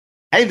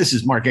Hey, this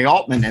is Mark A.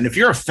 Altman, and if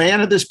you're a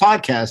fan of this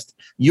podcast,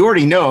 you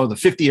already know the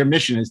 50-year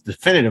mission is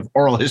definitive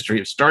oral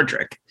history of Star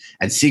Trek,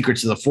 and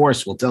Secrets of the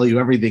Force will tell you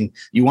everything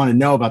you want to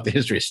know about the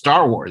history of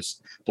Star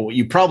Wars. But what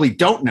you probably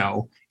don't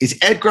know is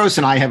Ed Gross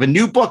and I have a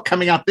new book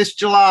coming out this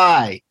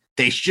July.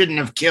 They Shouldn't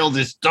Have Killed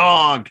His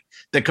Dog,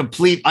 the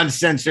complete,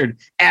 uncensored,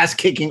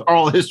 ass-kicking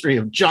oral history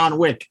of John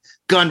Wick,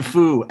 Gun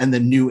Fu, and the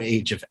new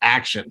age of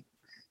action.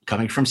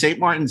 Coming from St.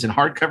 Martin's in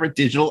hardcover,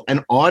 digital,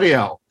 and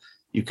audio.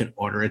 You can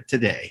order it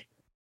today.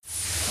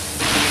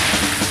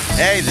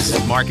 Hey, this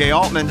is Mark A.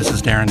 Altman. This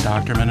is Darren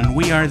Doctorman, and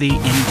we are the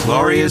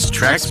Inglorious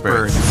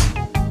Trexperts.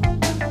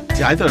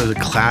 I thought it was a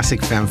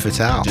classic femme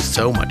fatale. Just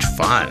so much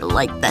fun.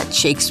 Like that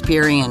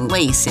Shakespearean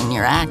lace in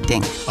your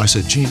acting. I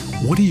said, Gene,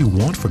 what do you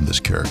want from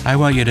this character? I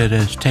want you to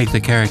just take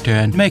the character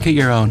and make it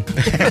your own.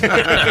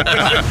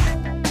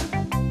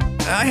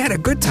 I had a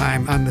good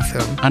time on the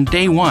film. On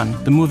day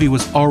one, the movie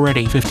was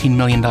already $15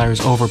 million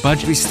over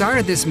budget. We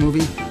started this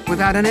movie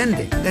without an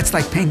ending. That's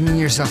like painting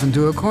yourself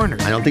into a corner.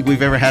 I don't think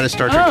we've ever had a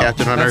Star Trek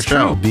captain on our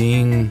show.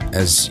 Being,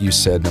 as you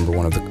said, number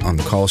one on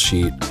the call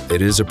sheet,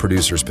 it is a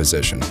producer's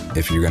position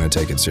if you're going to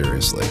take it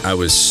seriously. I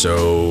was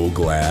so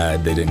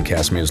glad they didn't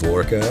cast me as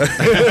Lorca.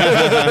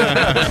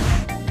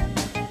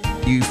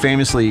 You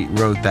famously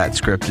wrote that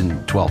script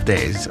in 12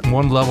 days. On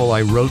one level,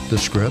 I wrote the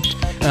script,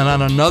 and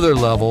on another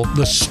level,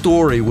 the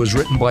story was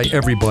written by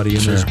everybody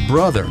and his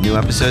brother. New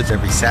episodes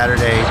every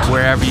Saturday,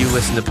 wherever you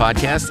listen to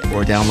podcasts,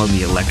 or download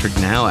the Electric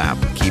Now app.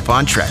 Keep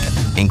on trekking.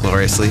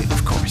 Ingloriously,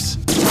 of course.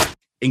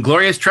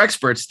 Inglorious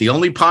Trexperts, the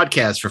only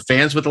podcast for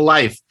fans with a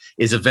life,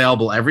 is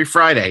available every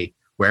Friday,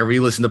 wherever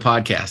you listen to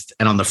podcasts,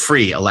 and on the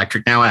free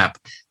Electric Now app.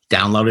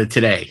 Download it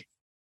today.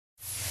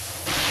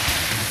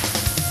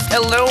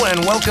 Hello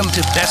and welcome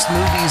to Best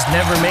Movies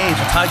Never Made,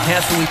 a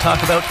podcast where we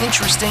talk about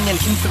interesting and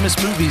infamous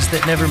movies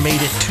that never made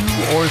it to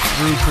or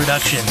through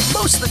production.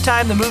 Most of the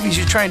time, the movies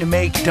you're trying to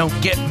make don't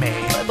get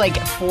made. Like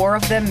 4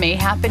 of them may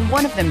happen,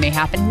 1 of them may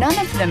happen, none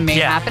of them may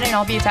happen, and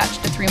I'll be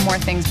attached to 3 more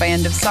things by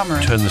end of summer.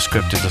 Turn the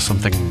script into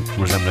something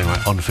resembling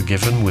like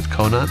Unforgiven with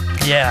Conan.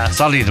 Yeah.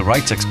 Suddenly the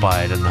rights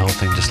expired and the whole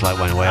thing just like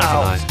went away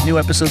overnight. New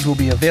episodes will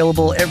be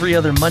available every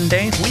other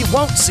Monday. We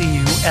won't see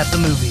you at the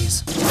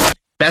movies.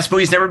 Best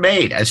Movies Never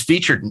Made, as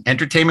featured in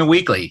Entertainment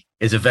Weekly,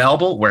 is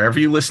available wherever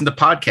you listen to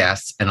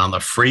podcasts and on the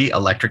free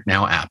Electric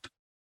Now app.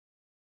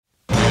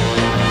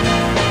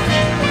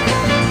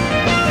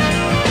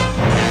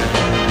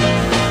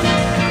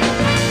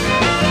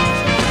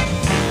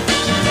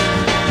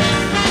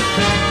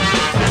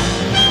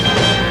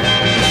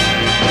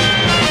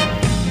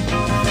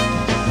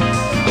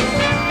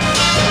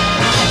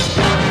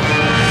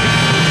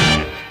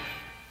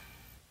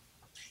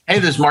 Hey,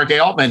 this is Mark A.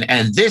 Altman,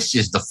 and this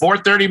is the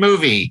 4:30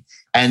 movie.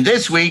 And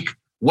this week,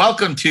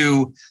 welcome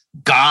to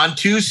Gone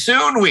Too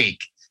Soon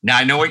week. Now,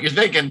 I know what you're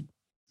thinking.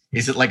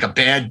 Is it like a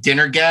bad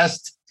dinner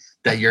guest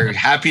that you're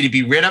happy to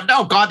be rid of?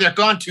 No, God, they're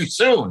gone too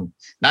soon,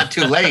 not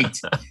too late.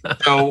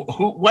 So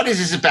what is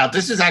this about?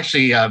 This is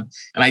actually an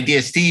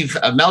idea Steve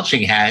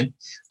Melching had,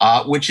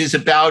 which is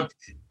about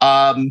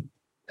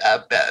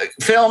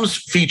films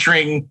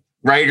featuring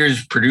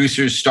writers,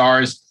 producers,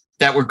 stars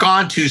that were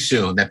gone too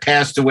soon, that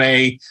passed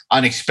away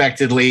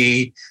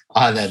unexpectedly,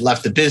 that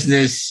left the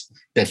business,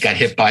 that got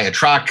hit by a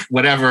truck,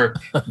 whatever.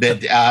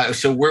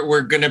 So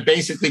we're going to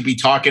basically be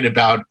talking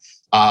about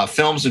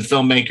films and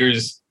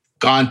filmmakers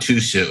gone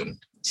too soon.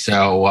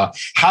 So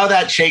how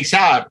that shakes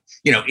out,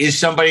 is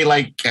somebody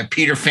like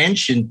Peter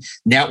Finch and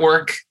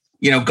Network,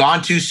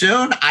 gone too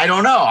soon? I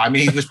don't know. I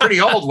mean, he was pretty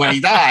old when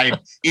he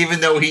died,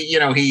 even though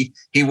he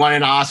won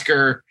an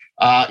Oscar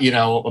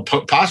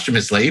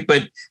posthumously,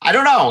 but I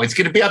don't know. It's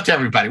going to be up to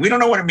everybody. We don't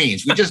know what it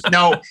means. We just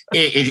know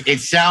it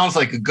sounds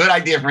like a good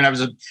idea for an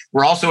episode.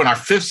 We're also in our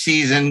 5th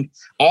season.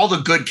 All the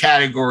good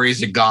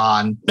categories are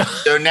gone.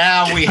 So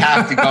now we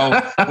have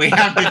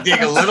to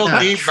dig a little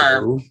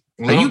deeper.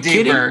 Are you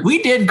kidding?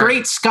 We did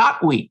Great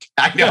Scott Week.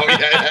 I know.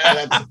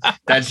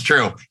 That's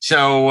true.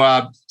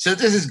 So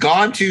this is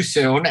gone too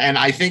soon. And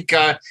I think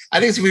it's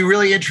going to be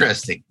really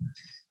interesting.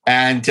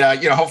 And,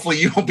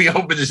 hopefully you won't be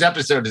hoping this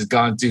episode has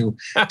gone too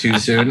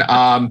soon.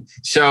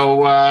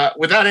 So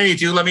without any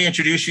ado, let me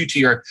introduce you to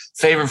your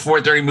favorite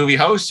 4:30 movie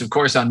host. Of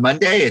course, on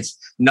Monday, it's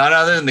none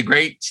other than the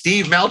great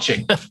Steve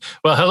Melching.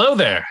 Well, hello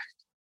there.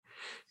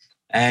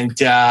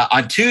 And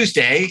on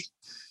Tuesday,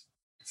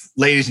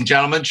 ladies and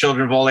gentlemen,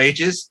 children of all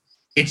ages,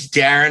 it's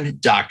Darren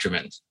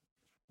Doctorman.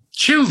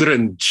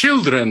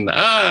 Children.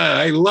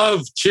 I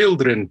love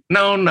children.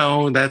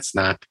 No, that's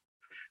not.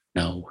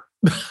 No.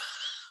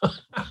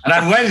 And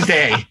on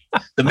Wednesday,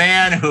 the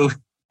man who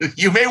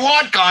you may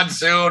want gone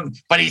soon,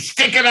 but he's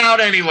sticking out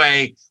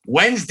anyway.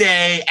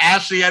 Wednesday,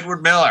 Ashley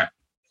Edward Miller.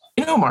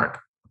 Mark,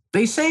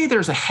 they say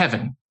there's a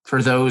heaven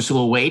for those who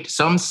will wait.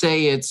 Some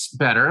say it's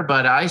better,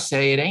 but I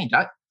say it ain't.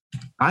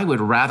 I would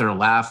rather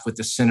laugh with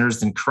the sinners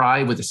than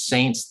cry with the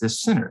saints. The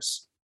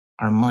sinners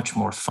are much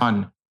more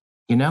fun.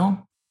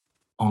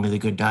 Only the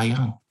good die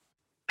young.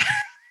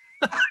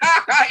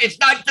 It's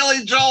not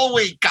Billy Joel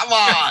week. Come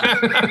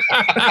on.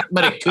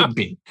 But it could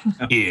be.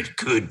 It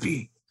could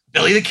be.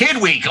 Billy the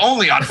Kid week,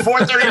 only on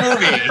 430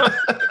 Movie.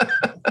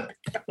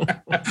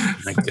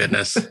 My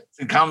goodness. It's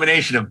a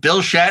combination of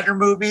Bill Shatner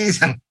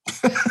movies.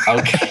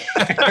 Okay.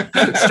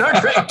 Star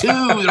Trek 2,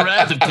 The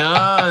Wrath of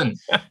Khan.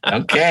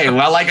 Okay.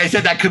 Well, like I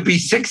said, that could be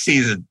 6th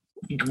season.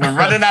 We're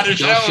running out of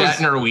Bill shows.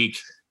 Shatner week.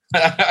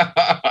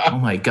 Oh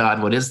my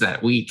God, what is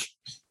that week?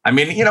 I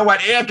mean, you know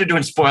what? After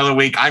doing spoiler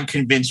week, I'm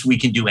convinced we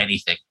can do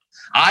anything.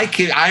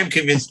 I'm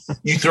convinced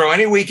you throw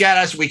any week at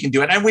us, we can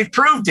do it. And we've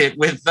proved it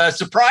with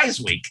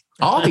Surprise Week.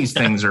 All these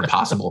things are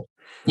possible.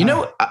 You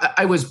know,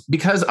 I was,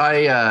 because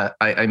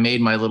I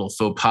made my little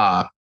faux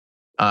pas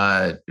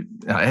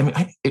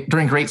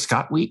during Great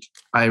Scott Week.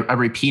 I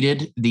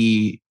repeated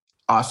the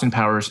Austin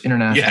Powers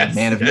International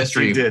Man of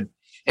Mystery. You did.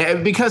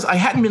 Because I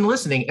hadn't been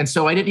listening, and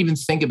so I didn't even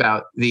think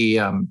about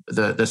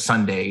the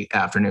Sunday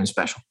afternoon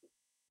special.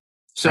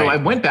 So I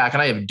went back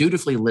and I have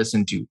dutifully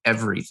listened to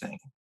everything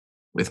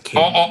with Kate.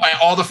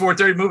 All the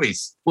 430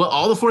 movies. Well,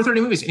 all the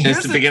 430 movies. And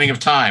since the beginning of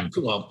time.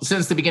 Well,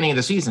 since the beginning of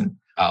the season.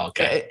 Oh,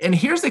 okay. And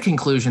here's the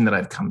conclusion that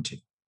I've come to.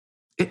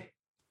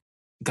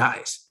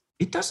 Guys,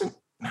 it doesn't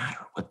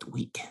matter what the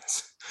week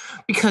is.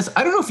 Because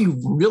I don't know if you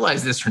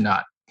realize this or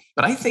not,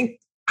 but I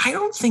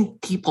don't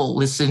think people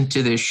listen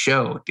to this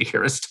show to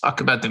hear us talk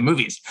about the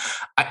movies.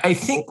 I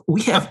think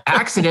we have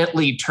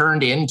accidentally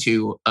turned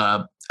into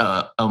a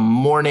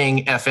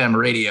morning FM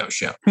radio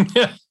show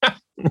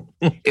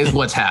is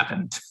what's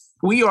happened.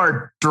 We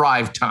are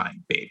drive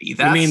time, baby.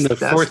 You mean the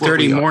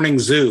 4:30 morning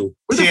zoo?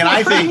 We're the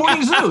 4:30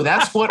 morning zoo.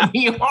 That's what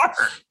we are.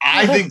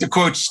 I think the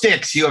quote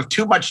sticks. You have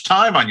too much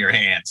time on your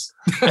hands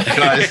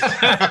because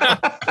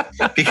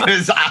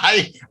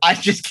I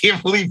just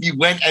can't believe you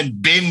went and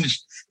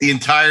binged the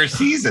entire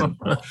season.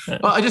 Well,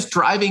 I just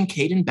driving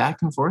Caden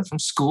back and forth from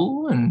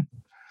school, and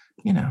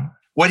you know,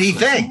 what do you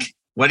think?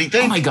 What do you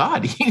think? Oh my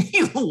God,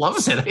 he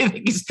loves it. I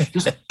think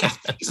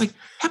he's like,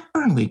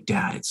 Hepburn Week,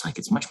 Dad. It's like,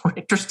 it's much more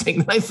interesting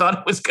than I thought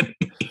it was going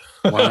to be.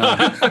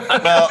 Wow.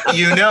 Well,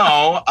 you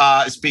know,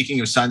 speaking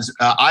of sons,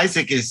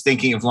 Isaac is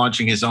thinking of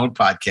launching his own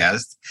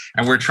podcast,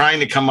 and we're trying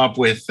to come up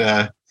with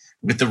the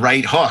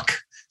right hook.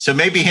 So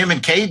maybe him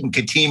and Caden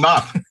could team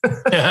up,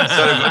 sort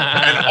of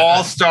an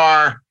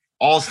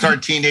all-star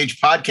teenage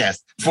podcast,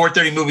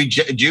 430 Movie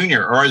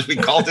Junior, or as we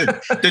called it,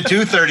 the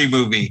 230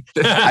 Movie.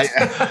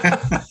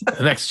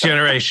 The next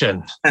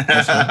generation. You're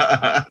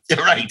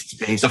right.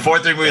 The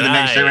 430 Movie, the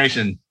next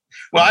generation.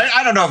 Well,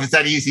 I don't know if it's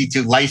that easy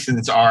to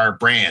license our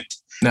brand.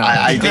 No,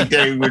 I think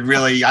they would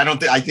really.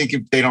 I think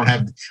if they don't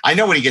have, I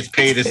know what he gets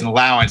paid as an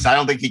allowance. I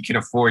don't think he can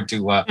afford to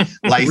license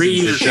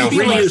the show.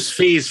 Reuse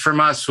fees from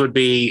us would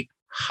be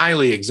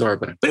highly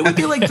exorbitant. But it would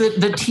be like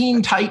the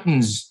Teen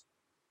Titans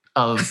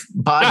of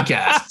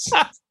podcasts.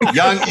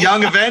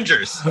 Young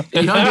Avengers.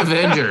 Young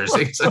Avengers,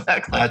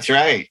 exactly. That's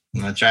right.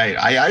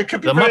 I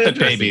could be the Muppet interested.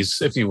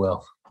 Babies, if you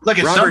will. Look,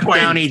 at Robert some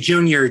point, Downey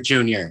Jr. At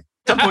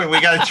some point,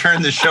 we got to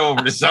turn the show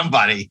over to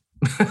somebody.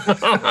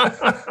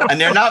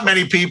 And there are not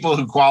many people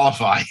who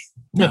qualify.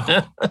 No.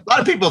 A lot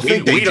of people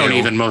think we don't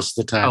even most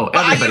of the time. Oh,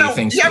 everybody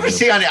thinks. You ever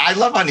see on? I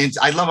love on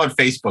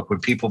Facebook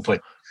when people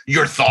put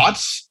your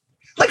thoughts.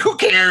 Like, who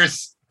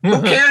cares? Who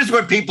cares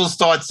what people's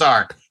thoughts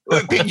are?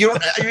 You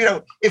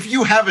know, if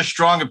you have a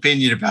strong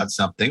opinion about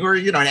something, or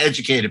an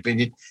educated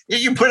opinion,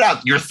 you put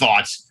out your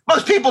thoughts.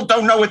 Most people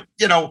don't know what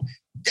they don't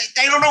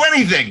know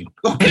anything.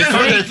 Who cares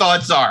what their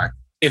thoughts are?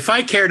 If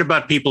I cared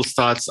about people's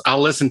thoughts,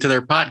 I'll listen to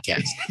their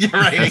podcast. You're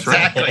right, That's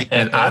exactly. Right.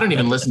 And I don't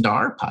even listen to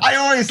our podcast. I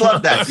always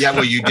loved that. Yeah,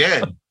 well, you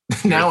did.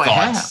 Now I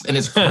have, and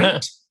it's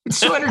great. It's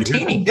so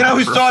entertaining. You know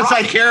whose thoughts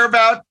I care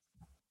about?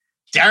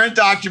 Darren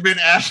Doctorman,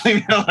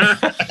 Ashley Miller,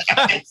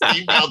 and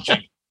Steve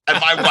Melching, and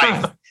my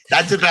wife.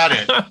 That's about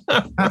it.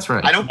 That's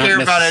right. I don't care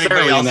about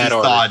anybody else's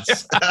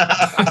thoughts.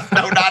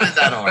 No, not in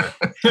that order.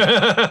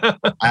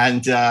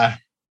 And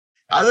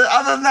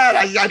other than that,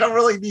 I don't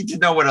really need to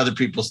know what other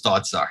people's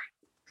thoughts are.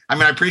 I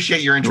mean, I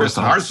appreciate your interest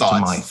in our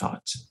thoughts. My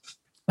thoughts.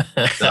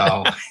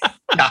 So,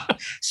 yeah,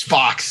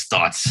 Spock's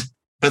thoughts.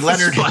 But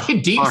Leonard,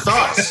 deep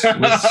thoughts.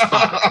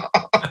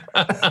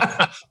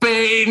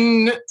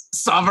 Pain,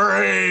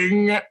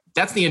 suffering.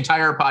 That's the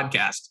entire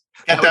podcast.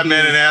 Get that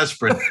man an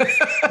aspirin.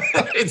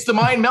 It's the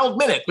Mind Meld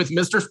Minute with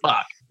Mr.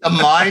 Spock. The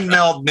Mind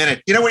Meld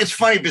Minute. You know what? It's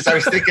funny because I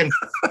was thinking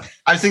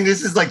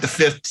this is like the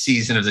 5th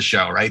season of the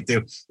show, right?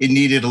 It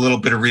needed a little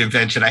bit of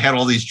reinvention. I had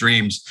all these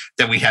dreams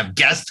that we have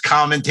guest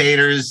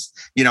commentators,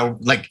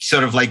 like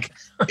sort of like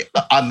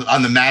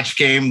on the match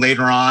game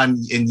later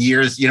on in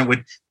years, with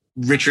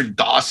Richard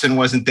Dawson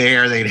wasn't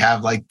there. They'd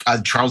have like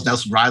Charles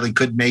Nelson Riley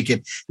couldn't make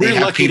it. We're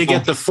lucky to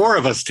get the 4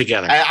 of us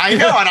together. I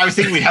know. And I was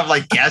thinking we'd have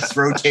like guests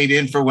rotate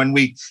in for when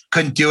we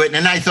couldn't do it.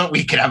 And I thought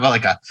we could have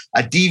like a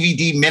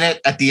DVD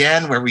minute at the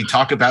end where we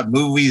talk about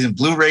movies and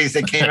Blu-rays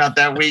that came out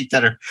that week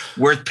that are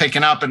worth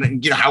picking up,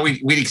 and how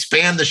we'd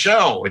expand the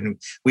show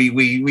and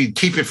we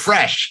keep it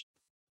fresh.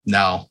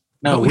 No,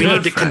 we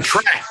need to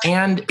contract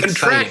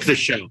the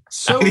show.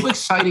 So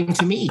exciting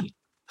to me.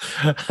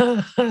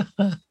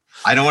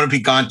 I don't want to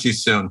be gone too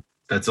soon.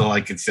 That's all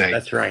I can say.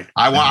 That's right.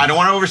 I don't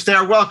want to overstay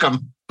our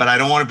welcome, but I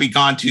don't want to be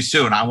gone too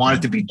soon. I want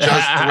it to be just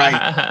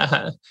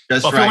right.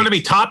 Just If right. you want to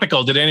be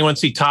topical, did anyone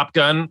see Top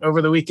Gun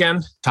over the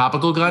weekend?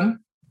 Topical gun?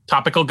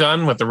 Topical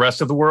Gun with the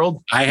rest of the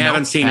world? I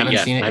haven't seen it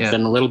yet. I've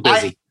been a little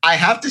busy. I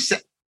have to say,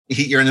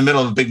 you're in the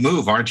middle of a big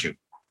move, aren't you?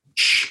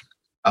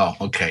 Oh,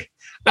 okay.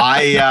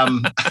 I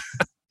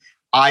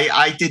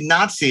did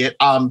not see it.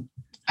 I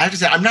have to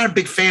say, I'm not a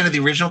big fan of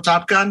the original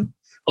Top Gun.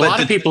 A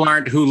lot of people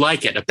aren't who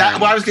like it. What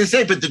I was going to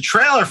say, but the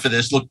trailer for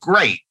this looked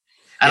great.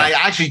 And I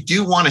actually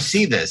do want to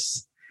see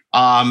this.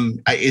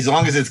 As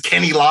long as it's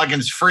Kenny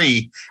Loggins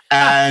free.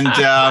 And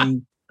I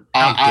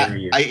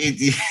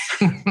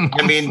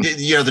mean,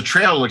 the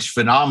trailer looks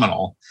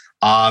phenomenal.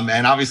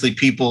 And obviously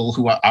people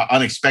who are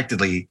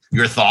unexpectedly,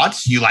 your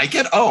thoughts, you like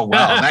it? Oh,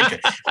 well,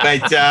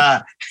 but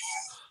I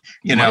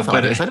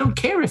don't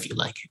care if you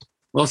like it.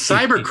 Well,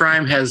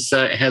 cybercrime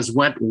has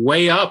went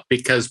way up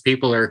because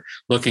people are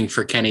looking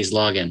for Kenny's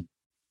login.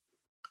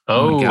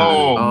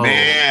 Oh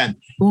man.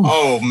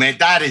 Oh man.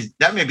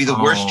 That may be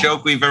the worst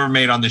joke we've ever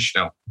made on the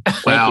show.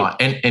 Wow.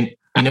 And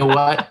you know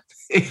what?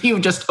 You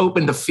just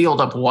opened the field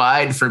up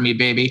wide for me,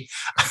 baby.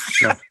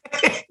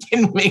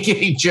 Didn't make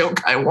any joke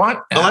I want.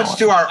 Well, let's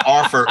do our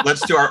offer.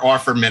 Let's do our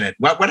offer minute.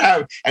 What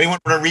happened? Anyone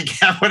want to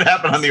recap what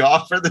happened on the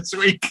offer this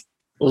week?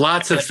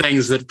 Lots of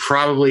things that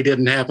probably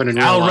didn't happen in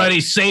real life.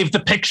 Already saved the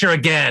picture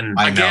again.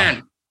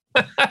 Again.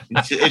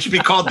 It should be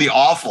called the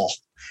awful.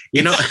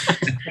 You know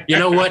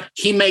what?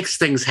 He makes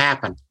things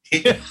happen.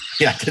 Yeah,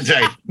 that's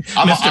right.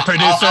 Mr.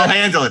 Producer. I'll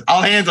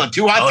handle it.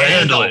 Too hot to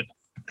handle it.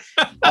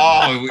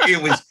 Oh,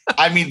 it was,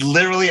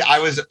 literally, I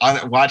was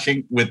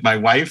watching with my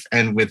wife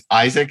and with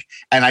Isaac,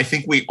 and I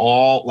think we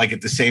all,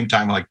 at the same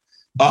time,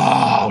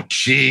 oh,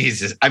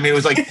 Jesus. It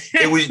was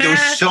there was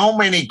so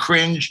many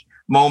cringe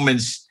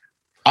moments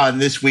on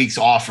this week's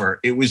offer.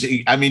 It was,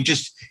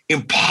 just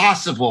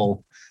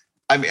impossible.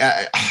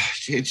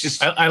 It's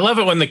just. I love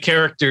it when the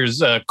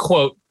characters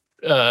quote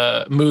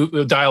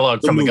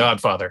dialogue from The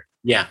Godfather.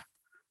 Yeah.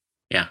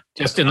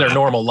 Just in their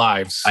normal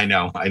lives. I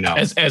know.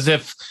 As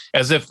if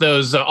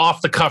those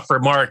off the cuff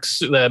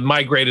remarks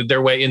migrated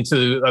their way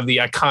into the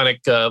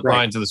iconic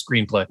lines of the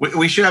screenplay.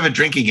 We should have a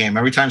drinking game.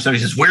 Every time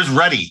somebody says, "Where's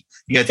Ruddy?"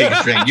 You got to take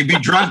a drink. You'd be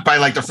drunk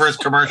by the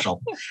first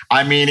commercial.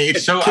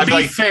 It's so. To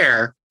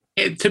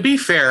be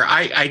fair,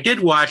 I did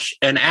watch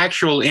an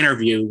actual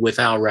interview with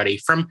Al Ruddy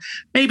from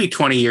maybe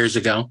 20 years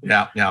ago.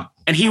 Yeah.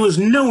 And he was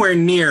nowhere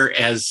near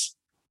as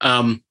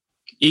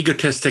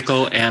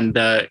egotistical and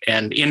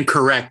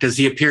incorrect as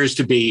he appears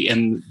to be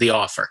in the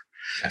offer.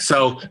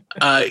 So,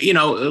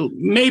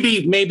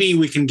 maybe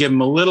we can give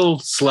him a little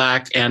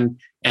slack and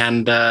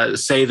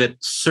say that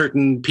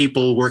certain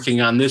people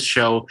working on this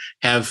show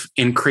have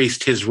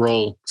increased his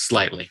role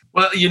slightly.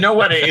 Well, you know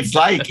what it's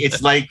like?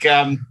 It's like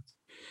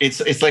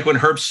when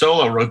Herb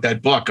Solow wrote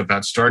that book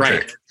about Star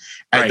Trek.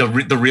 And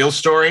the real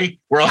story,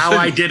 where How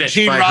I Did It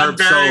Gene by Herb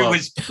Roddenberry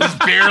Solow. was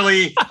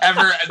barely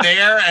ever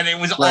there, and it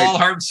was all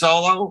Herb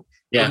Solow.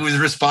 Yeah. Who was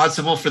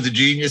responsible for the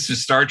genius of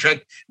Star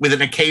Trek, with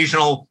an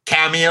occasional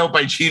cameo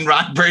by Gene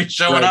Roddenberry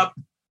showing up.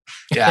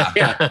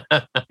 Yeah.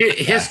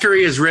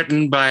 History is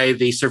written by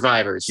the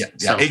survivors.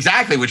 Yeah,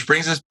 exactly. Which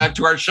brings us back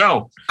to our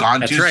show.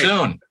 Gone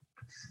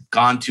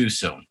too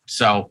soon.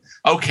 So,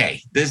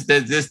 okay.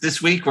 This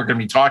week we're going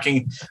to be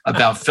talking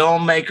about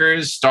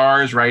filmmakers,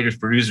 stars, writers,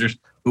 producers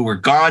who were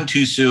gone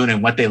too soon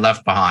and what they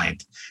left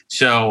behind.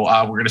 So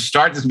we're going to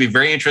start. This is going to be a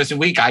very interesting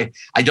week. I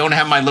don't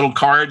have my little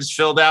cards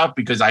filled out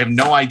because I have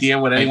no idea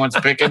what anyone's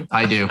picking.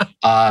 I do.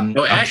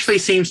 Ashley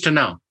seems to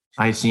know.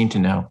 I seem to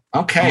know.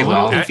 Okay.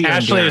 Well,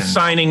 Ashley is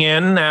signing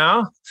in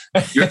now.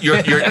 Your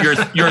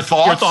thoughts? Your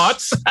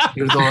thoughts?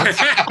 Your thoughts?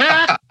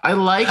 I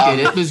liked it.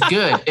 It was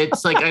good.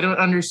 It's I don't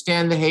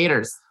understand the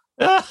haters.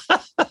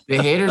 The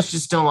haters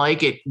just don't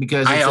like it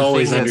because I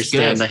always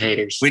understand the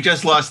haters. We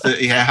just lost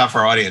half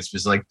our audience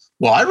was like,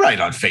 well, I write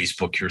on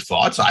Facebook your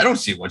thoughts. I don't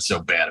see what's so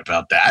bad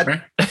about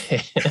that.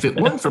 If it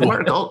weren't for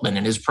Mark Altman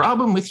and his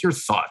problem with your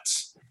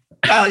thoughts.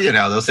 Well,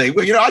 they'll say,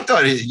 well, I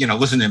thought,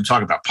 listening to him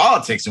talk about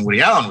politics and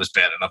Woody Allen was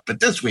bad enough, but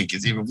this week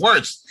is even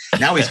worse.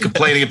 Now he's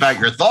complaining about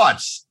your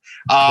thoughts.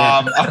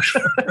 Okay.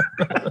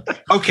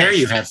 There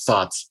you have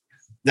thoughts.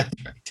 That's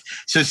right.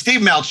 So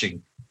Steve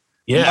Melching,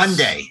 yes.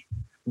 Monday.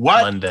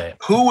 What? Monday.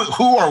 Who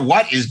or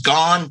what is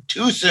gone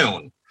too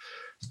soon?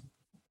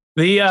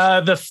 The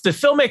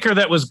filmmaker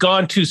that was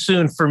gone too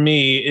soon for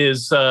me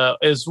is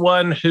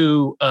one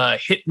who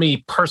hit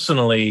me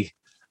personally.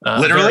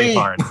 Literally very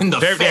hard. In the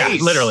face. Yeah,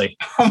 literally.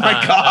 Oh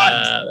my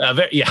God.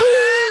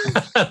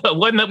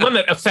 one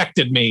that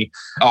affected me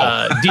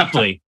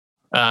deeply.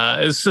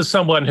 This is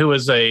someone who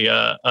is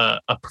a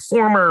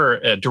performer,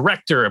 a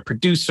director, a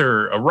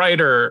producer, a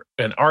writer,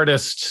 an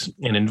artist,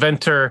 an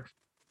inventor,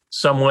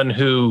 someone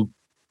who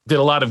did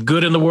a lot of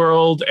good in the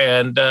world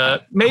and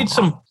made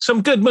some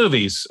good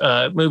movies,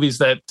 movies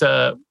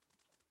that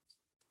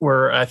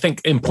were, I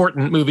think,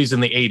 important movies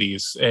in the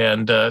 80s,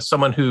 and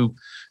someone who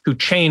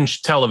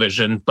changed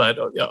television, but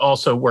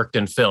also worked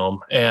in film.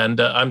 And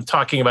I'm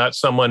talking about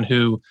someone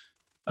who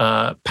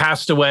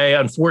passed away,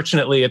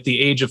 unfortunately, at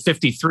the age of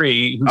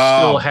 53. Who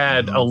still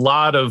had a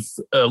lot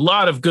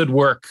of good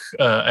work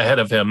ahead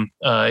of him.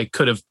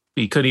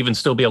 He could even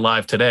still be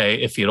alive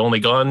today if he had only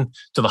gone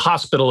to the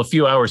hospital a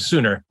few hours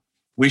sooner.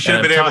 We should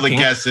have been able to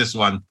guess this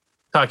one.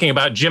 Talking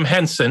about Jim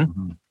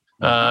Henson,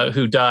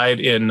 who died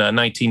in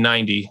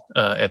 1990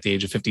 at the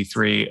age of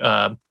 53.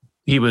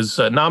 He was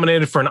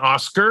nominated for an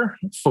Oscar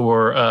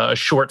for a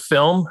short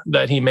film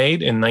that he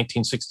made in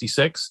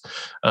 1966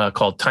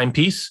 called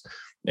Timepiece.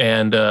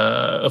 And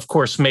of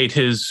course, made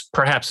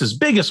perhaps his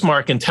biggest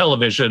mark in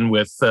television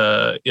with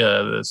the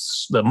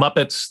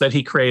Muppets that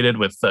he created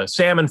with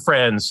Sam and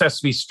Friends,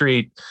 Sesame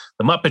Street,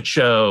 The Muppet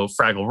Show,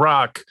 Fraggle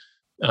Rock.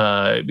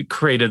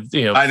 Created,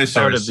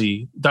 started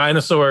the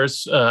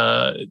Dinosaurs,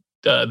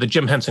 the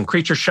Jim Henson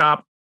Creature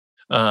Shop,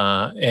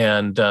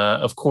 and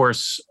of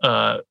course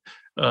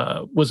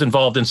was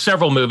involved in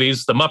several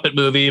movies. The Muppet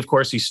movie, of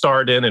course, he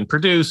starred in and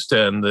produced,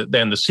 and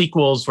then the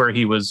sequels where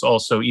he was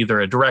also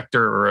either a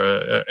director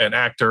or an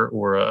actor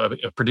or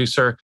a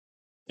producer.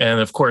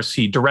 And of course,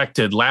 he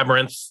directed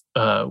Labyrinth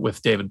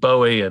with David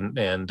Bowie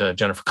and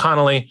Jennifer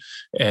Connelly,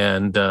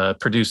 and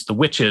produced The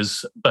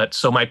Witches. But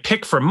so my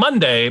pick for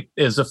Monday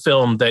is a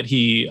film that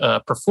he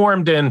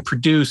performed in,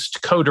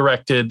 produced,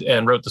 co-directed,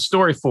 and wrote the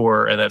story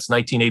for, and that's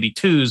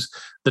 1982's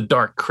The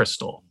Dark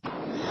Crystal.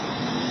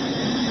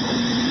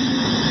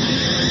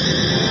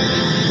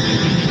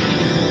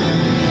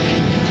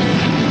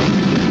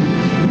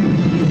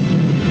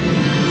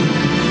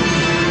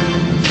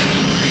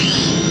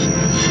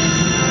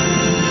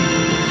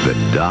 The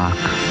Dark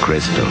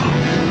Crystal.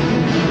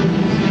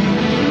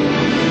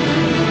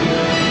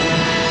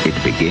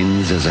 It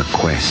begins as a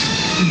quest.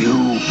 You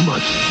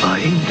must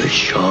find the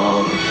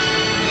shard.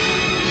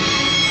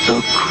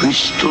 The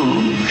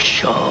crystal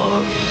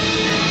shard.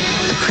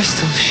 The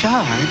crystal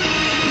shard?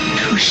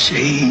 To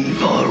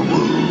save our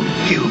world,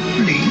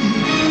 Gilbling.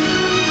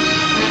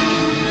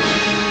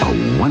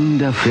 A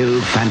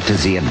wonder-filled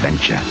fantasy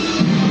adventure.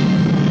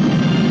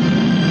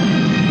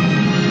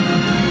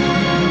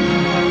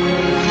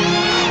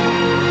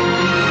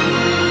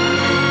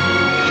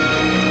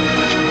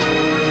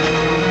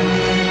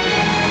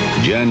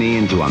 Journey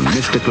into a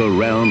mystical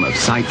realm of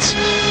sights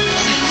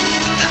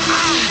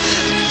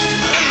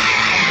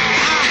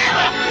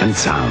and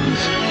sounds.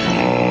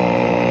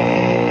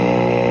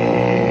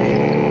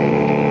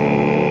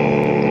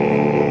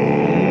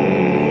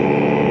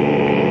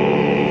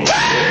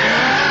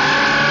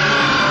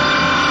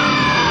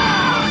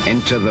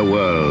 Enter the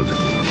world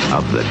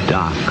of the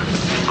Dark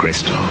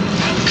Crystal.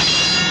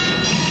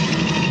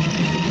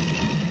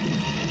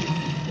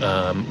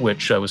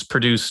 Which was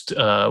produced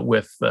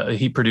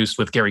he produced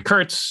with Gary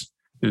Kurtz,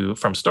 who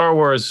from Star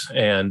Wars,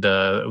 and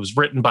it was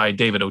written by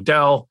David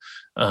Odell,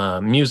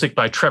 music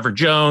by Trevor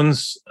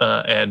Jones,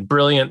 and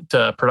brilliant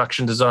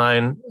production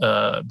design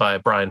by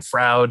Brian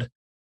Froud.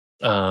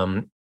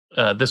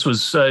 This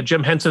was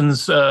Jim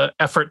Henson's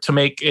effort to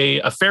make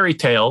a fairy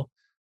tale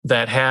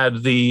that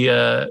had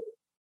the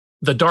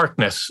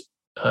darkness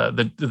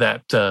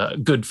that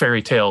good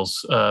fairy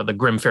tales, the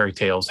grim fairy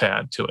tales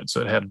had to it.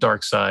 So it had a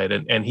dark side,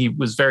 and he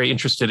was very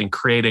interested in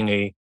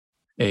creating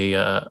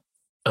a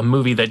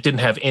movie that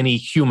didn't have any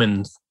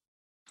human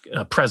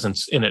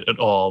presence in it at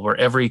all, where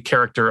every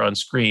character on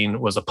screen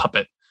was a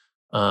puppet.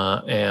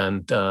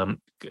 And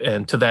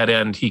to that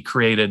end, he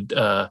created,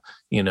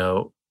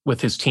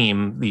 with his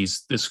team,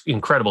 this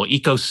incredible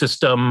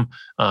ecosystem,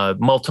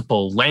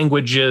 multiple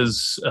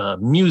languages,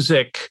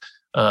 music,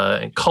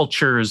 and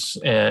cultures,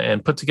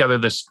 and put together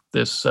this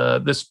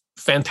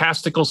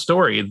fantastical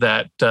story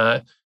that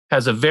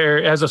has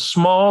a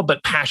small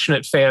but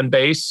passionate fan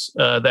base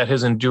that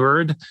has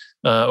endured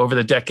over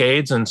the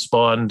decades, and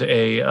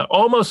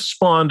almost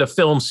spawned a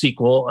film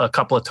sequel a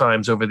couple of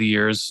times over the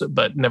years,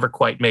 but never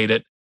quite made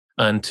it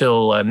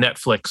until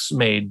Netflix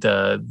made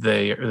the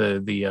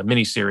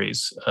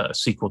miniseries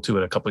sequel to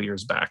it a couple of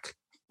years back.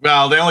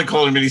 Well, they only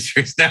call it a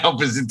miniseries now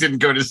because it didn't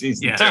go to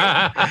season 2.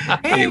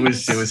 It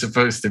was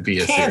supposed to be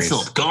a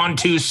canceled, series. Gone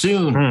too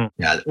soon.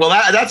 Yeah, well,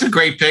 that's a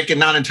great pick and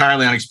not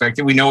entirely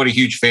unexpected. We know what a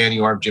huge fan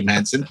you are of Jim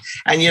Henson,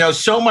 and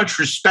so much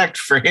respect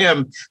for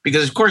him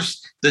because, of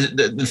course,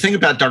 the thing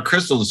about Dark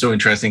Crystal is so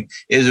interesting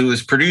is it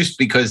was produced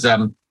because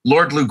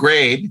Lord Lou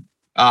Grade,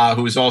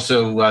 who was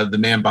also the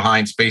man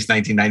behind Space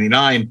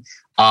 1999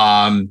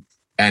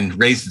 and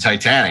Raised the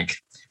Titanic.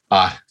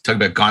 Talk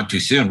about Gone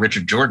Too Soon,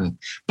 Richard Jordan.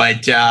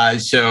 But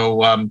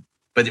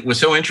it was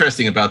so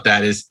interesting about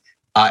that is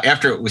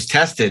after it was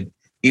tested,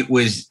 it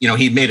was,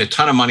 he made a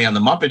ton of money on the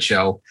Muppet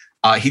Show.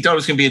 He thought it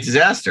was going to be a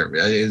disaster.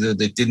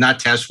 It did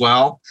not test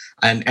well.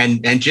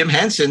 And Jim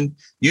Henson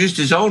used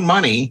his own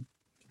money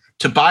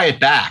to buy it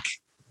back,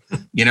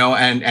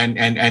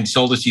 and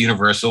sold it to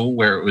Universal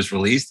where it was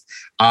released.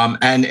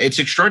 And it's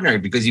extraordinary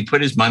because he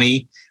put his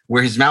money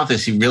where his mouth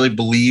is. He really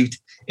believed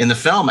in the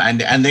film, and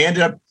they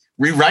ended up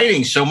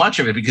rewriting so much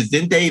of it because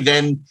didn't they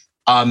then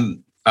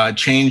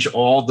change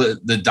all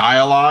the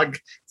dialogue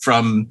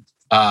from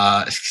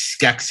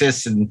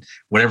Skeksis and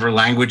whatever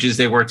languages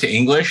they were to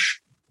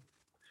English?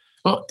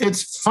 Well,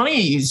 it's funny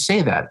you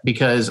say that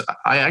because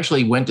I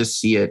actually went to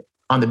see it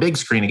on the big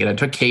screen again. I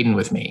took Caden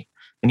with me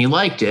and he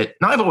liked it.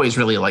 And I've always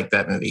really liked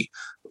that movie,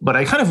 but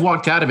I kind of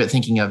walked out of it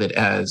thinking of it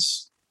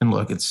as, and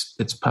look, it's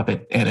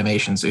puppet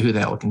animation, so who the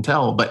hell can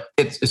tell? But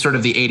it's sort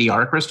of the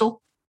ADR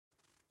Crystal.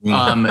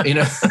 There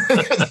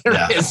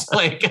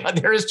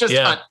is just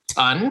a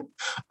ton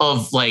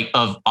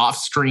of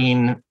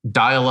off-screen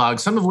dialogue,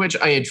 some of which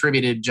I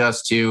attributed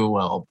just to,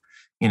 well,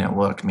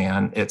 look,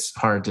 man, it's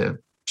hard to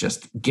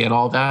just get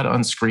all that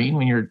on screen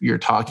when you're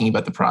talking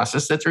about the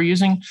process that they're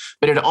using.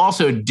 But it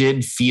also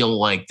did feel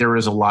like there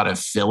was a lot of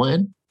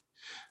fill-in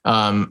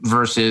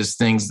versus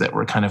things that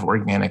were kind of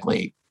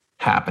organically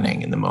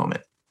happening in the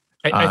moment.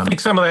 I think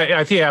some of that,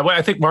 I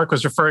think Mark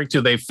was referring to,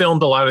 they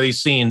filmed a lot of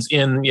these scenes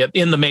in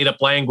the made-up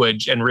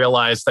language and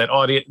realized that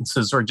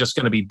audiences are just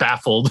going to be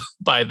baffled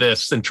by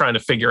this and trying to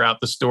figure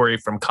out the story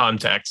from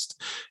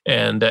context,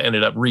 and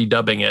ended up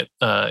redubbing it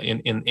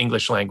in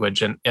English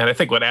language. And I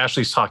think what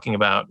Ashley's talking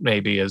about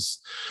maybe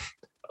is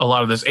a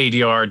lot of this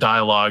ADR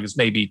dialogue is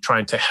maybe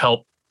trying to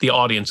help the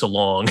audience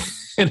along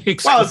and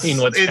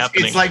explain what's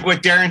happening. It's like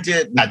what Darren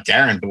did, not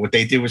Darren, but what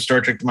they did with Star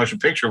Trek The Motion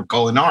Picture with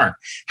Kolinahr,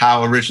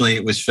 how originally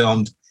it was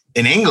filmed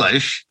in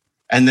English,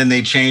 and then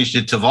they changed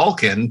it to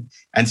Vulcan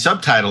and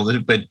subtitled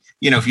it. But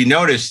if you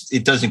notice,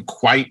 it doesn't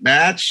quite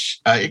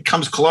match. It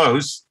comes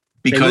close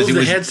because they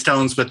moved the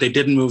headstones, but they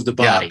didn't move the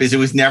body. Yeah, because it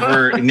was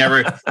never.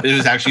 It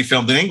was actually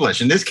filmed in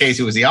English. In this case,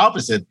 it was the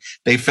opposite.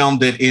 They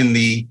filmed it in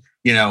the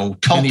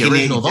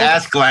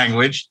Tolkien-esque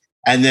language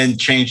and then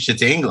changed it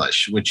to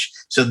English.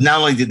 So not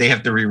only did they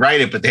have to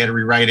rewrite it, but they had to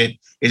rewrite it.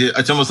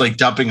 It's almost like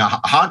dubbing a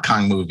Hong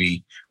Kong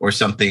movie or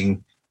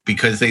something,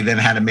 because they then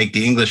had to make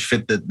the English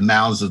fit the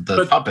mouths of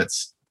the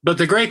puppets. But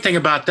the great thing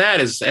about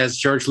that is, as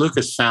George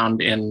Lucas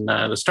found in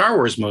the Star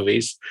Wars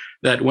movies,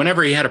 that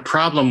whenever he had a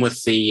problem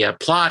with the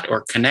plot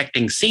or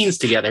connecting scenes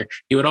together,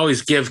 he would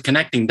always give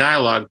connecting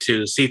dialogue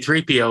to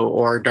C-3PO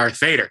or Darth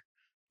Vader,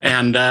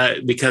 and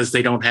because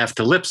they don't have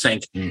to lip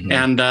sync. Mm-hmm.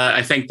 And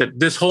I think that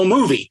this whole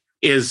movie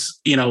is,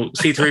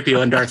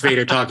 C-3PO and Darth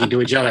Vader talking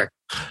to each other.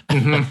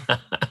 Mm-hmm.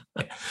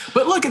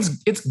 But look,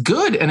 it's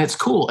good and it's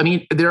cool. I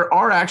mean, there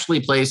are actually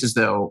places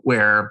though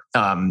where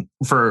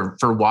for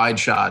wide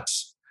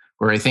shots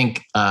where I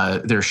think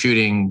they're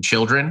shooting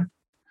children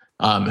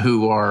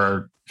who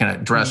are kind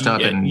of dressed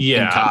up in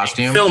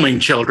costume. Filming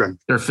children.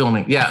 They're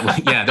filming.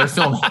 They're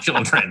filming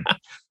children.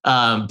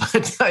 But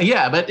it's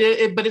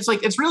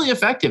like, it's really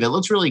effective. It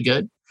looks really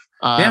good.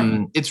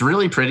 It's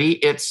really pretty.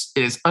 It's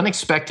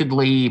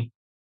unexpectedly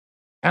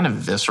kind of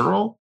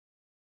visceral.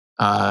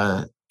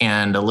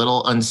 And a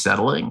little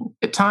unsettling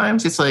at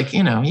times. It's like,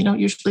 you don't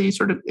usually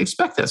sort of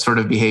expect that sort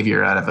of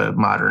behavior out of a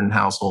modern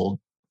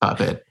household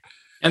puppet.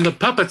 And the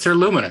puppets are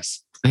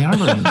luminous. They are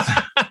luminous.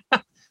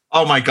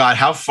 Oh my God,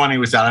 how funny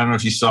was that? I don't know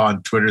if you saw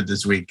on Twitter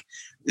this week,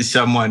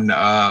 someone,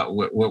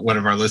 one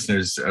of our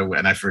listeners,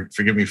 and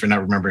forgive me for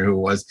not remembering who it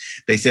was,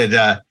 they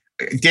said,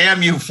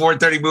 damn you,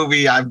 4:30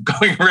 movie, I'm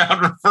going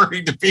around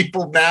referring to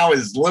people now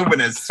as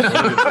luminous. It's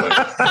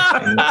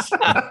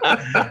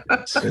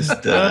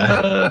just,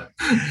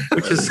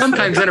 which is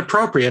sometimes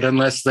inappropriate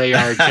unless they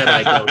are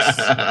Jedi ghosts.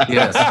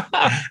 Yes.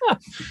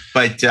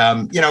 But,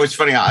 it's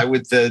funny,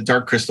 with the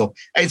Dark Crystal,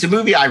 it's a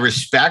movie I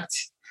respect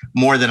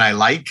more than I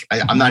like.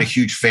 I'm not a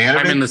huge fan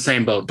of it. I'm in the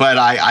same boat. But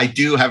I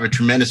do have a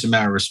tremendous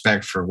amount of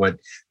respect for what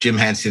Jim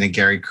Henson and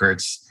Gary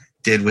Kurtz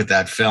did with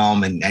that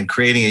film and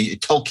creating a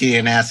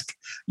Tolkien-esque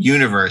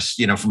universe,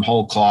 from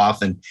whole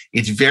cloth. And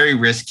it's very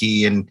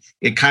risky, and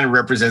it kind of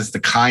represents the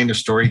kind of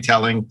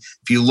storytelling.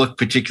 If you look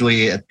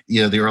particularly at,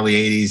 the early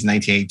 80s,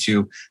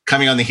 1982,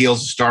 coming on the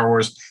heels of Star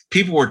Wars,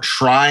 people were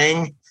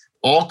trying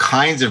all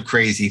kinds of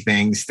crazy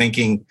things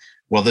thinking,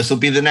 well, this will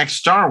be the next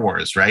Star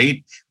Wars,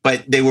 right?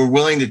 But they were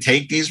willing to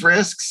take these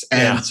risks.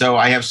 And so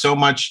I have so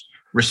much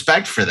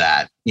respect for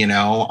that, it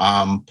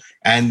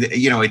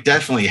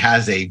definitely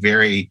has a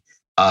very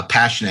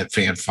passionate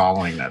fan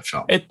following that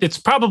film. It's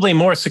probably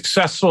more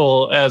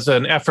successful as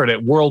an effort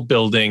at world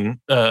building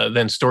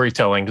than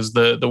storytelling, because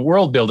the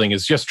world building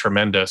is just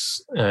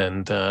tremendous,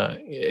 and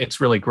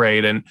it's really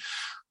great. And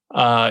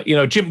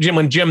Jim,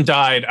 when Jim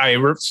died, I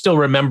still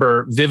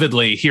remember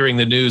vividly hearing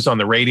the news on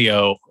the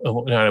radio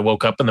when I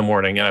woke up in the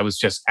morning, and I was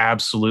just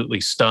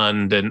absolutely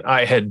stunned. And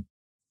I had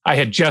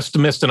just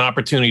missed an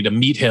opportunity to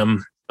meet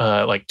him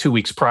like 2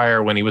 weeks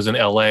prior when he was in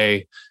LA.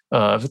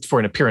 For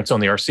an appearance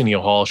on the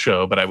Arsenio Hall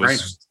show, but I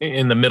was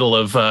in the middle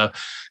of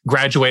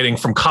graduating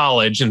from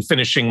college and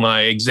finishing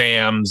my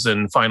exams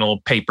and final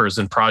papers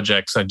and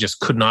projects. I just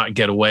could not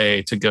get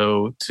away to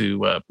go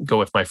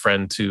with my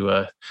friend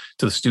to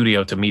the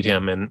studio to meet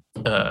him, and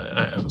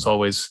I was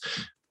always,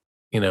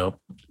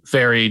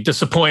 very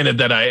disappointed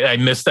that I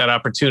missed that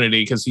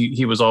opportunity, because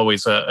he was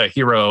always a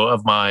hero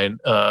of mine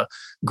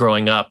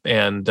growing up,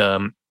 and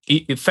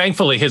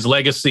thankfully his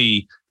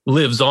legacy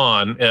lives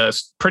on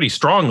pretty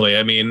strongly.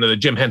 I mean, the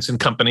Jim Henson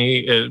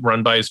Company,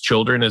 run by his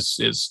children, is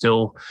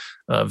still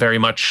very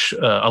much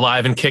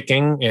alive and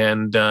kicking,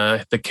 and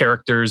the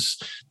characters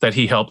that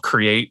he helped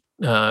create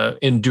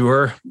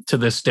endure to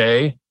this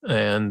day.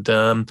 And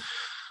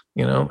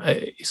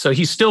So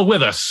he's still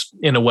with us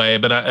in a way,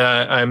 but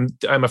I'm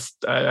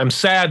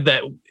sad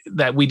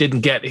that we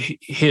didn't get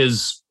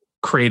his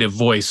creative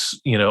voice,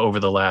 over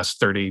the last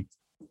 30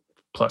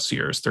 plus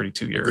years,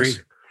 32 years.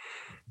 Agreed.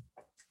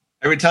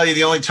 I would tell you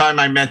the only time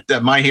I met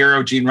my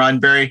hero, Gene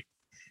Roddenberry,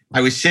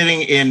 I was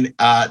sitting in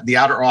the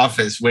outer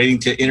office waiting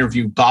to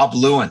interview Bob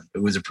Lewin,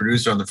 who was a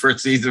producer on the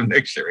first season of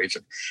Next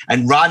Generation.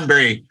 And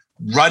Roddenberry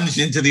runs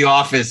into the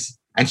office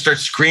and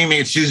starts screaming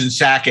at Susan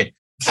Sackett,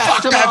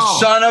 "Fuck that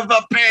son of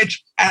a bitch.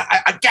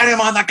 I get him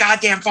on the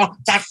goddamn phone.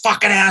 That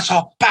fucking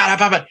asshole."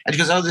 And she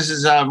goes, "Oh, this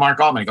is Mark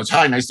Altman." He goes,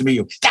 "Hi, nice to meet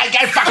you."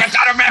 "That fucking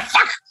son of a man,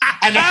 fuck."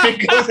 And then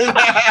it goes to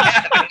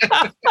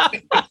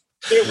that.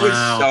 It was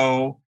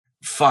so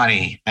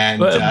funny. And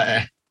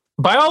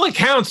by all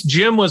accounts,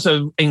 Jim was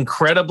an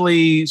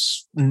incredibly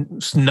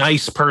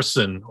nice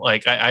person.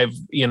 Like I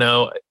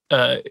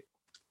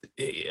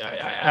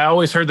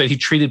always heard that he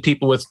treated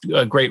people with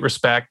great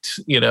respect,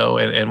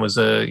 and was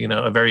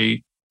a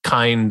very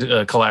kind,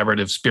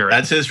 collaborative spirit.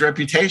 That's his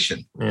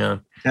reputation. Yeah.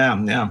 I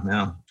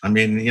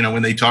mean,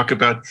 when they talk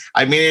about,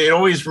 it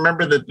always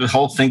remember the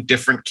whole Think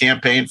Different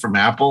campaign from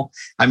Apple.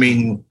 I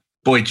mean,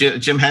 boy,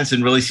 Jim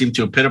Henson really seemed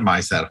to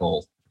epitomize that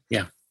whole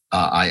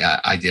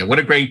idea. What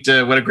a great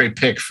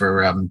pick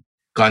for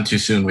Gone Too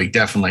Soon week,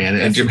 definitely.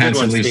 And Jim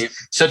Henson leaves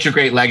such a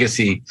great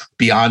legacy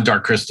beyond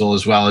Dark Crystal,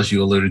 as well, as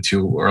you alluded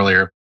to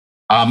earlier.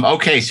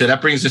 Okay, so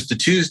that brings us to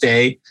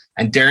Tuesday,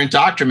 and Darren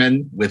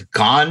Doctorman with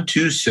Gone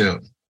Too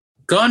Soon.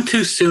 Gone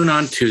Too Soon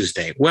on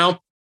Tuesday.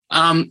 Well,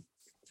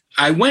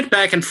 I went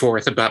back and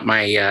forth about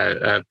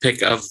my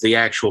pick of the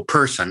actual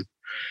person,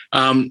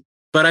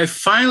 but I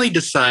finally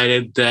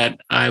decided that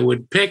I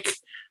would pick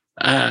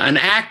an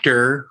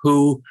actor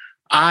who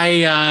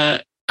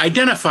I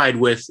identified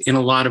with in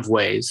a lot of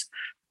ways,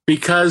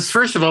 because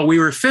first of all, we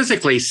were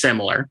physically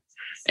similar,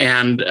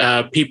 and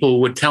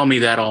people would tell me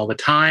that all the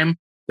time,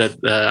 that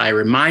I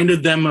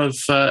reminded them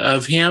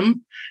of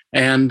him.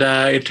 And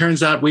it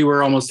turns out we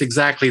were almost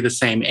exactly the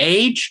same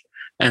age.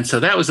 And so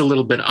that was a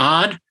little bit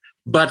odd.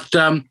 But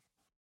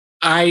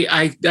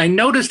I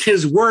noticed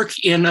his work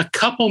in a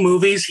couple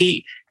movies.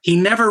 He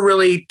never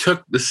really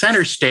took the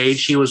center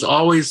stage. He was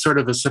always sort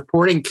of a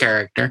supporting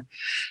character.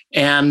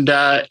 And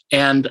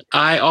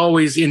I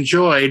always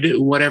enjoyed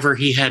whatever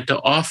he had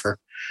to offer.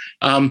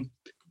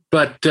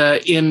 But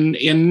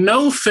in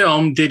no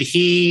film did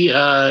he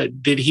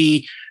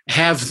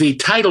have the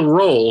title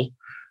role,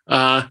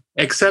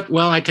 except,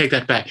 well, I take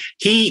that back.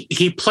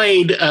 He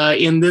played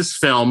in this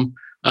film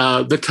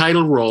the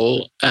title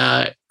role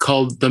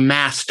called The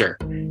Master.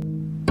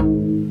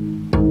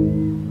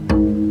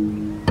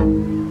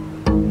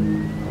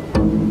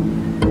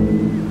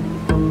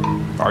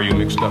 Are you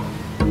mixed up?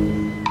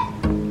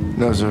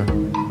 No, sir.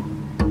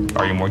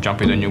 Are you more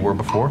jumpy than you were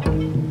before?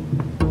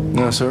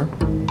 No, sir.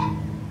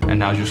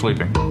 And how's your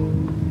sleeping?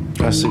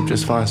 I sleep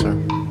just fine, sir.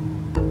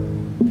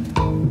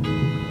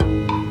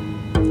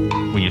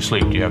 When you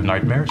sleep, do you have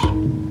nightmares?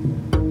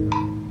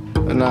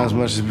 But not as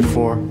much as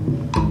before.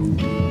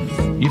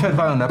 You've had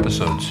violent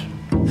episodes.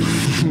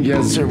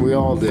 Yes, sir, we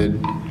all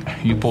did.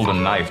 You pulled a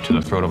knife to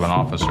the throat of an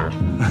officer.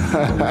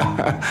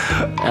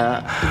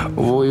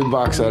 Well, you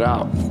box that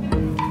out.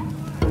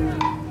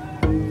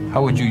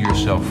 How would you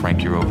yourself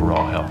rank your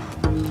overall health?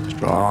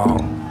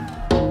 Strong.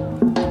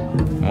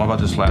 And what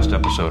about this last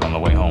episode on the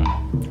way home?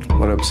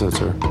 What episode,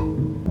 sir?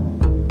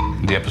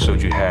 The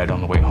episode you had on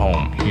the way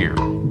home here.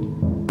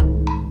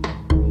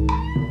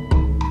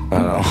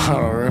 I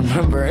don't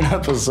remember an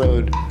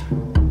episode.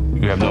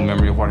 You have no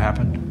memory of what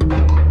happened?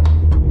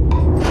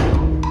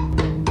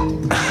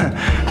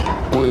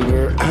 We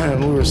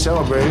were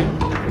celebrating.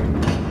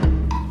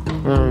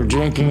 We were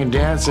drinking and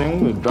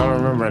dancing. I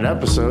don't remember an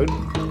episode.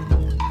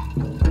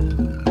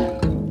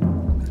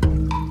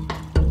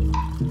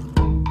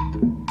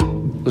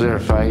 Was there a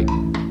fight?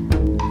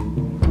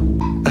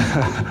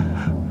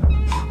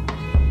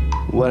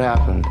 What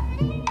happened?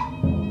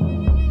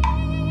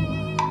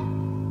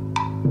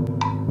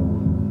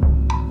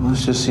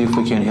 Let's just see if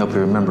we can't help you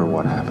remember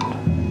what happened.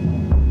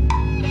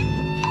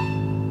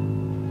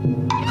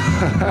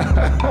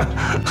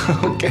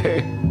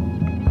 Okay.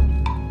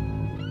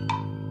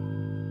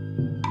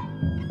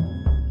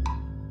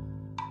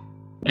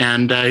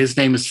 And his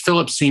name is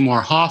Philip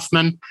Seymour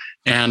Hoffman.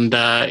 And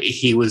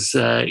he was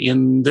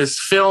in this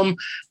film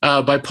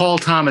by Paul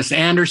Thomas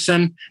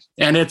Anderson.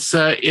 And it's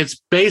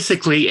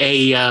basically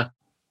a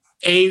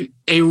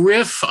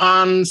riff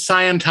on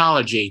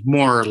Scientology,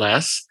 more or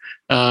less,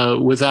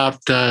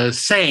 without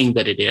saying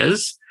that it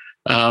is.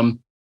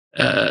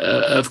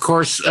 Of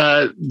course,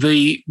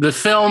 the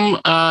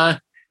film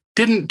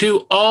didn't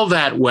do all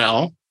that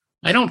well.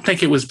 I don't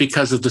think it was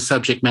because of the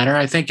subject matter.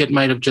 I think it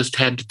might have just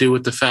had to do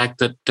with the fact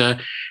that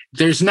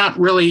there's not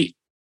really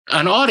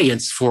an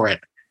audience for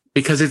it,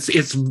 because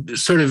it's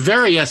sort of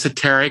very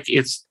esoteric.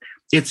 It's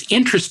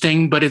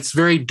interesting, but it's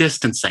very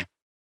distancing.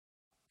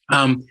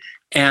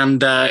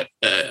 And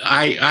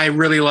I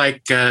really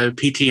like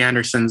P.T.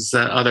 Anderson's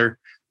other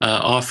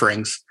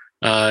offerings.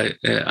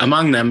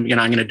 Among them,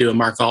 I'm going to do a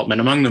Mark Altman.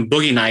 Among them,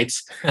 Boogie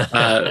Nights,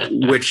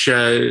 which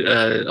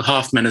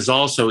Hoffman is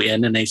also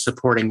in a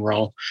supporting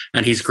role,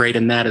 and he's great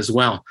in that as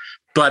well.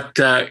 But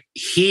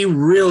he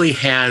really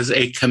has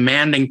a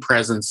commanding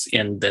presence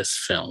in this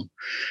film,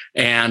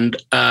 and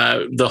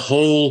the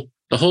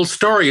whole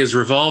story is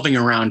revolving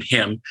around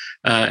him.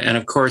 And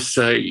of course,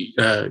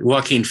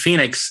 Joaquin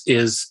Phoenix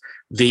is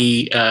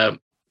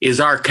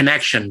our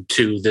connection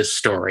to this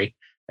story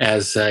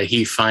as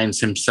he finds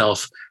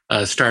himself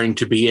starting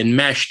to be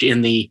enmeshed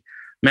in the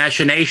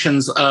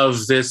machinations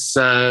of this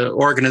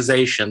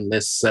organization,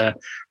 this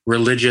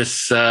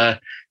religious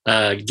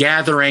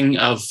gathering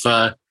of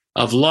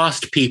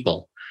lost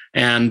people.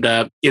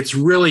 And it's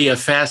really a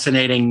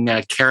fascinating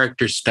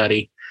character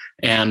study,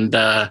 and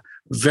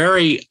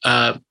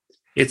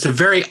it's a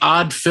very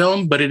odd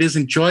film, but it is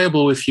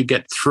enjoyable if you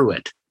get through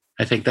it.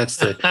 I think that's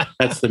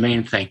the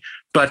main thing.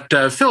 But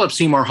Philip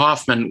Seymour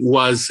Hoffman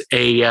was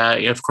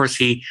of course,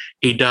 he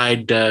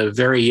died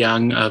very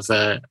young of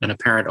an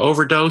apparent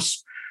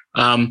overdose.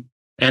 And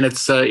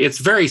it's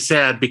very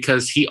sad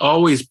because he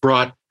always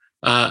brought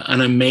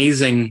an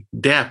amazing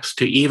depth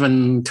to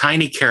even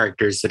tiny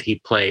characters that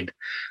he played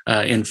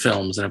in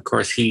films. And of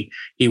course, he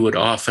would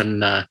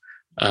often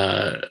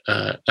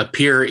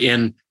appear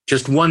in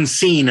just one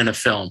scene in a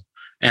film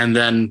and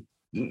then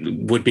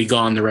would be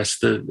gone the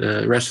rest of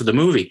the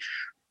movie.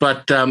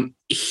 But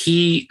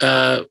he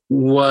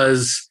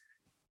was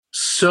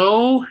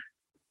so,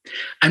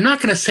 I'm not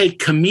going to say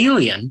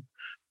chameleon,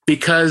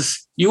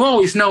 because you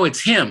always know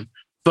it's him,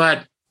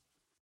 but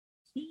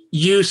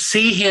you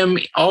see him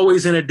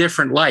always in a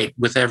different light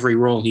with every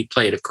role he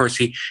played. Of course,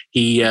 he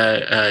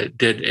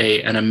did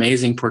an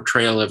amazing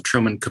portrayal of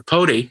Truman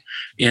Capote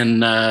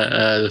in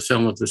the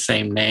film of the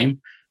same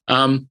name.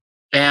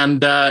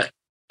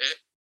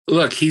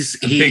 Look,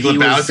 Big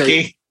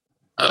Lebowski.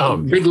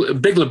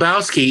 Big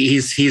Lebowski.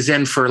 He's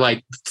in for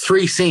like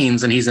 3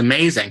 scenes, and he's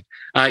amazing.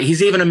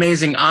 He's even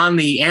amazing on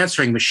the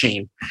answering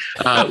machine,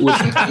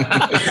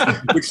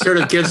 which sort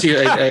of gives you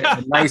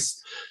a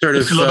nice sort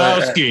of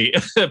Lebowski.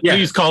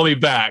 Please call me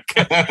back.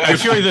 I'm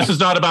sure this is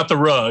not about the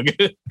rug.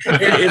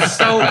 It's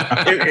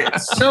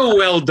so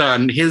well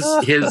done.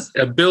 His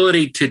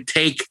ability to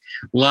take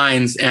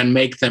lines and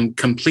make them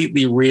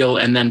completely real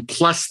and then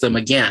plus them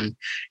again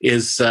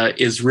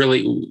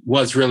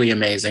was really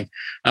amazing.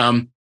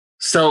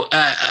 So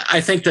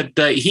I think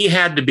that he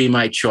had to be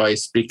my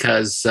choice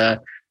because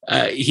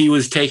he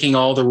was taking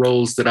all the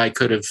roles that I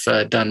could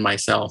have done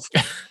myself.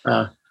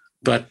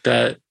 But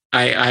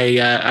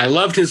I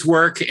loved his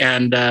work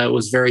and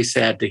was very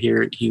sad to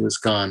hear he was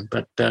gone.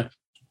 But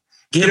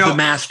give the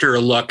master a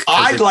look.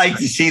 I'd like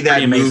to see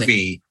that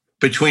movie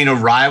between a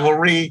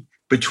rivalry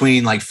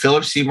between like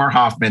Philip Seymour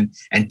Hoffman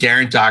and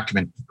Darren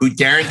Dochterman, who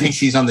Darren thinks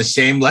he's on the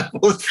same level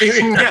as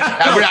We're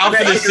out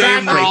for the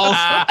same roles,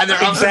 and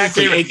they're up for the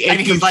same.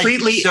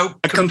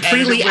 A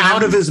completely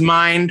out of his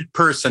mind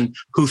person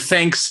who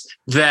thinks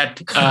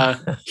that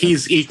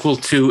he's equal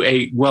to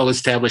a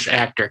well-established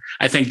actor.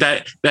 I think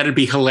that'd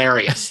be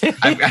hilarious.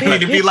 I mean,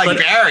 it'd be like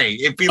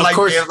Barry. It'd be like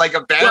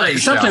a Barry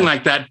show. Something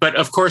like that. But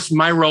of course,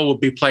 my role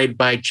would be played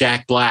by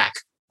Jack Black.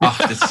 Oh,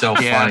 that's so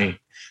funny.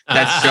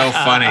 That's so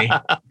funny.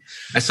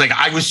 It's like,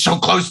 I was so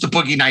close to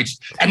Boogie Nights,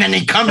 and then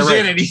he comes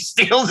in and he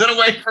steals it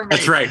away from me.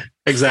 That's right.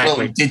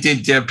 Exactly. Well,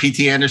 did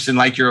P.T. Anderson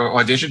like your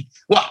audition?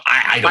 Well,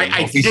 I don't know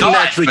if he didn't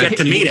actually get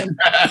to meet him.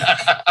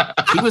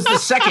 He was the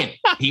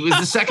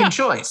second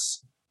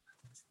choice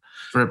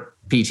for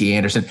P.T.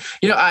 Anderson.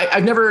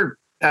 I've never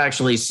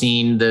actually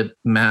seen The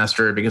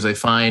Master because I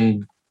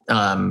find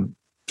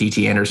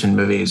P.T. Anderson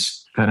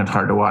movies kind of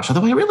hard to watch.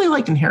 Although I really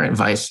liked Inherent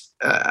Vice.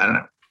 I don't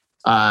know.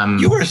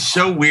 You are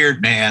so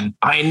weird, man.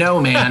 I know,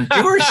 man.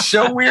 You are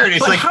so weird.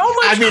 It's like, how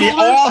much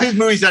all his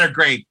movies that are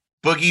great.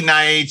 Boogie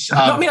Nights.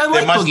 I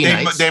like Boogie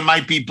Nights. There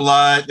might be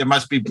blood. There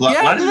must be blood.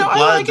 Yeah,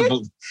 blood? There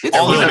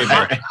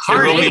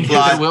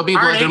will be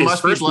blood. There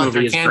must be blood.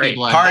 There can be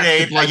blood. Heart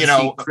Aid,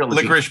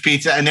 Licorice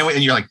Pizza. And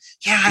you're like,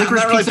 I'm not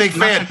really a big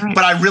fan,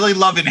 but I really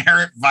love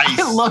Inherent Vice.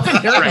 I love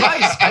Inherent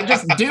Vice. I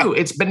just do.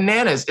 It's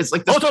bananas. It's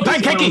like Moto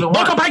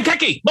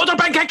Pancake.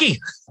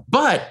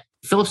 But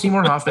Philip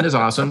Seymour Hoffman is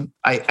awesome.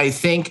 I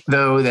think,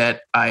 though,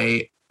 that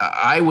I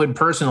would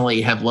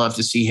personally have loved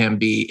to see him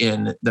be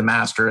in The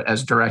Master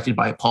as directed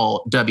by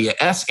Paul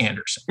W.S.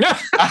 Anderson.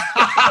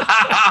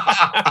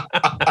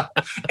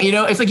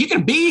 It's like you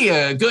can be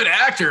a good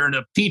actor in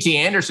a P.T.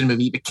 Anderson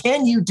movie, but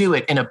can you do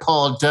it in a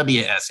Paul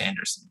W.S.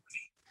 Anderson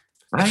movie?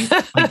 Right?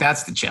 Like,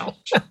 that's the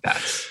challenge.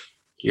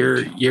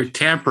 You're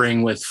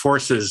tampering with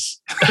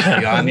forces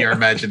beyond your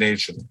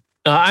imagination.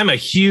 I'm a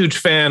huge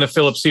fan of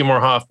Philip Seymour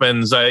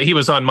Hoffman's. He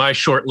was on my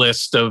short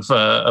list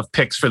of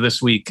picks for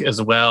this week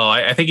as well.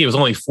 I think he was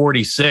only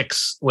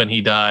 46 when he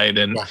died,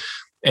 and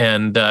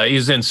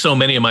he's in so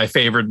many of my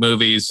favorite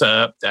movies.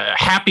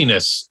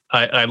 Happiness.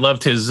 I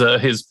loved his.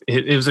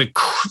 It was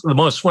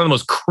one of the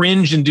most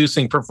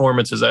cringe-inducing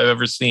performances I've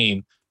ever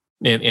seen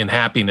in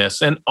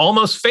Happiness, and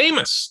Almost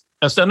Famous.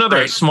 That's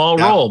another small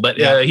role, but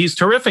he's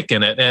terrific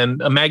in it.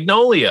 And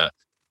Magnolia.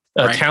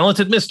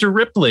 talented Mr.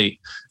 Ripley.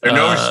 There are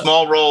no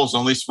small roles,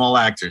 only small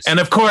actors. And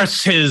of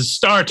course, his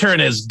star turn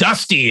is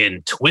Dusty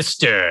in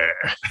Twister.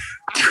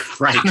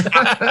 Right.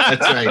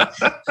 That's right.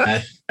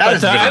 But,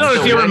 I don't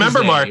know if you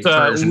remember, Mark.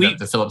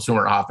 The Philip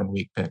Seymour Hoffman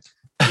week pick.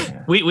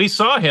 Yeah. We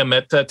saw him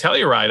at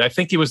Telluride. I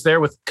think he was there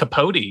with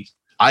Capote.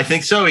 I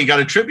think so. He got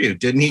a tribute.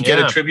 Didn't he get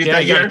a tribute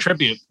that year? He got a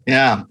tribute.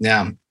 Yeah.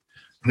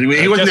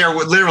 He wasn't there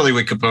literally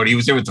with Capote. He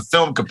was there with the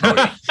film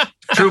Capote.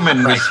 Truman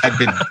had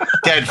been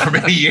dead for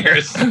many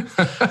years.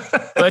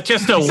 But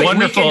just a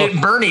wonderful... Weekend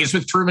at Bernie's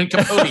with Truman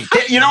Capote.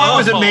 You know what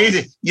was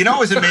amazing? You know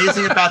what was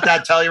amazing about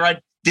that Telluride?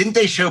 Didn't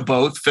they show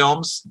both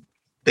films?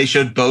 They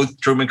showed both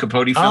Truman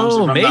Capote films,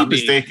 if I'm not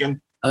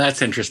mistaken. Oh,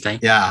 that's interesting.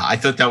 Yeah, I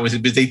thought that was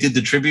it. But they did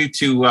the tribute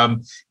to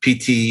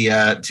P.T.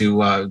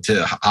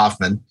 to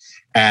Hoffman,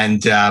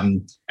 and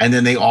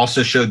then they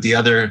also showed the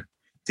other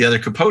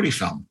Capote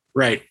film.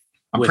 Right.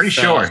 I'm pretty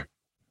sure.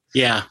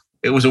 Yeah.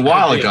 It was a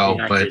while ago,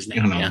 but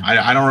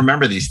I don't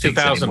remember these things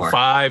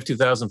 2005,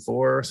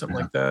 2004, or something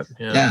like that.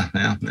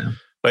 Yeah.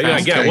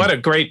 But again, what a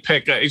great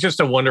pick. He's just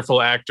a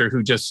wonderful actor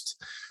who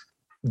just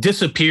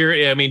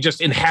disappeared. I mean,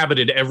 just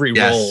inhabited every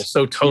role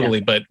so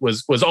totally, but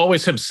was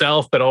always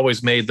himself, but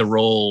always made the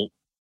role.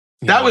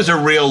 That was a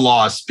real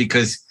loss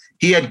because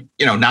he had,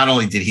 not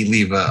only did he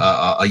leave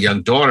a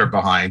young daughter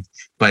behind,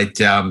 but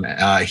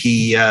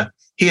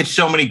he had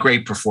so many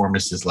great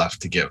performances left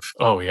to give.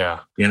 Oh yeah.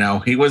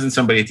 He wasn't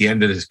somebody at the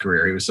end of his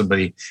career. He was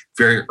somebody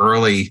very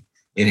early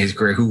in his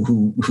career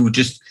who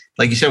just,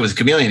 like you said, was a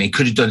chameleon. He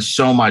could have done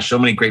so much, so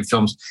many great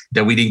films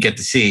that we didn't get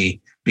to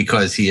see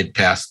because he had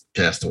passed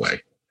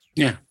away.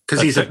 Yeah.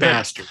 Because he's a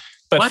bastard.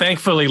 But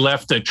thankfully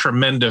left a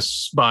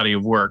tremendous body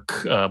of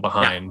work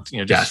behind,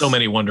 so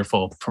many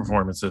wonderful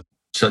performances.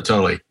 So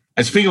totally.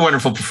 And speaking of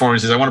wonderful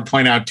performances, I want to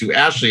point out to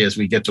Ashley as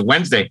we get to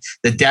Wednesday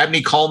that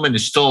Dabney Coleman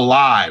is still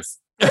alive.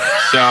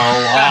 So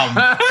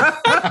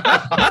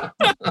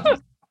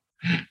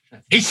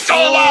he's still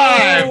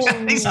alive.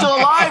 He's still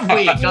alive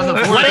week on the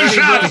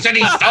 4:30 and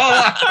he's still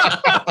alive.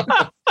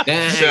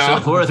 So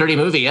 4:30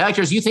 movie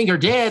actors you think are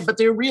dead, but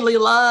they're really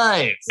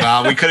alive.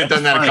 Well, we could have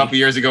done that a couple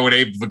years ago when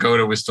Abe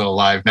Vigoda was still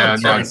alive. Now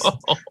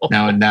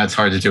it's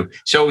hard to do.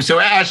 So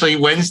Ashley,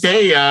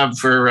 Wednesday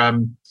for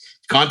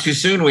Gone Too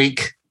Soon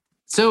week.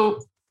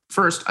 So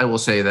first, I will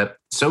say that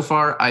so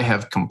far I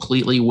have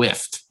completely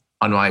whiffed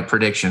on my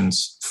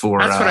predictions for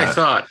that's what I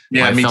thought.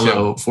 My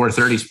fellow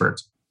 4:30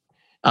 spurts.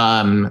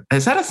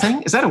 Is that a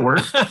thing? Is that a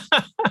word?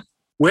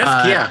 Whiff,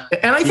 yeah.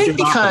 And I think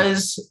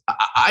because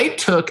I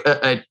took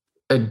a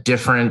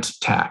different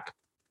tack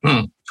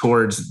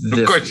towards this.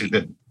 Of course you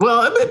did.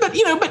 Well, but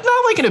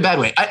not like in a bad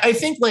way. I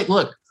think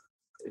look,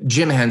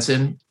 Jim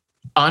Henson,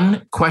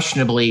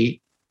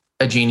 unquestionably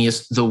a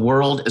genius. The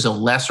world is a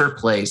lesser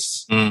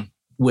place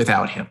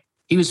without him.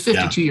 He was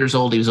 52 years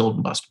old. He was old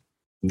and busted.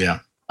 Yeah.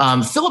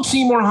 Philip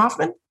Seymour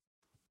Hoffman,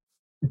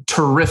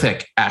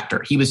 terrific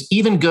actor. He was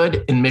even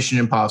good in Mission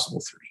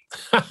Impossible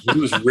 3. He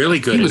was really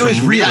good. He was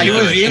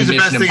the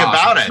best thing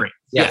about it. 3.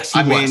 Yes,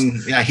 I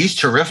mean, he's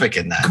terrific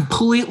in that.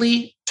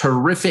 Completely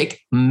terrific,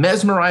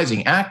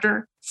 mesmerizing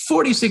actor.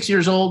 46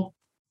 years old,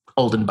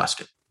 old and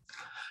busted.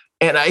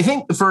 And I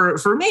think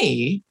for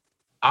me,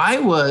 I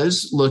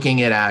was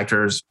looking at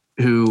actors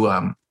who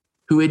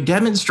had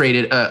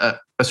demonstrated a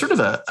sort of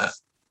a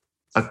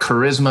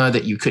charisma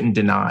that you couldn't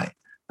deny.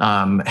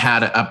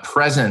 Had a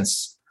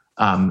presence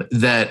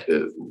that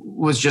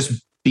was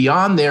just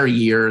beyond their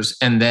years,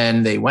 and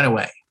then they went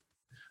away,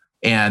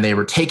 and they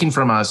were taken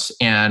from us,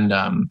 and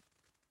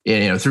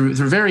through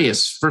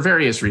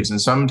various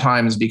reasons.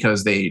 Sometimes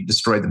because they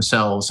destroyed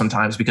themselves,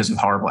 sometimes because of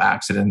horrible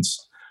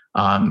accidents,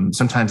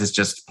 sometimes it's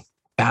just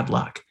bad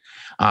luck.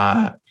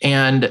 So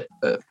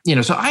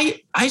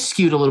I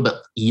skewed a little bit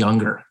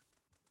younger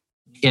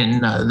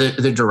in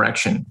the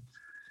direction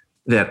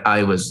that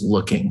I was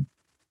looking.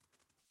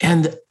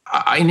 And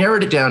I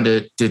narrowed it down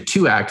to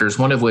two actors,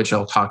 one of which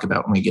I'll talk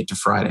about when we get to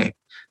Friday.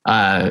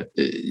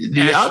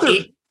 The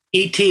other...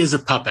 E.T. is a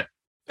puppet.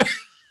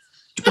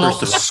 Well,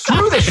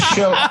 screw the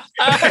show.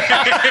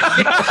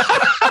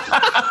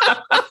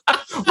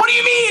 What do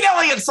you mean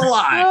Elliot's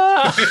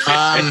alive?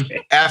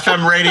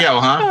 FM radio,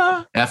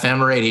 huh?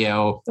 FM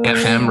radio.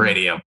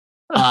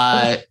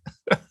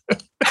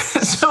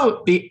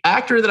 So the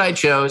actor that I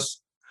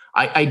chose,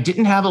 I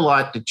didn't have a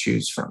lot to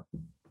choose from.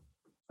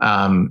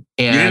 And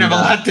you didn't have a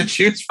lot to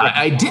choose from.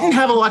 I didn't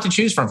have a lot to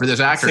choose from for this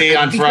actor. See,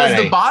 on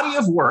Friday. The body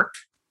of work.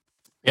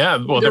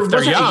 Yeah, well, there if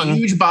they're young, a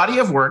huge body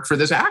of work for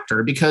this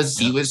actor because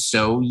he was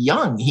so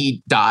young.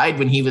 He died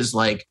when he was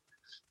like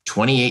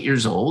 28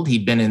 years old.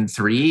 He'd been in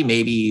 3,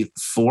 maybe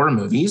 4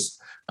 movies.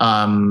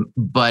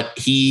 But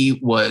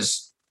he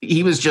was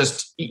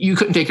just, you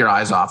couldn't take your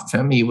eyes off of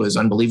him. He was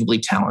unbelievably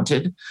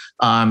talented.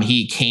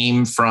 He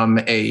came from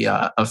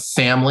a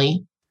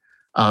family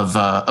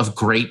of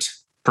great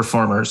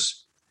performers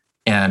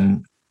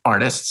and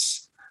artists.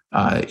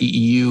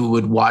 You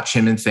would watch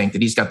him and think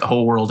that he's got the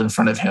whole world in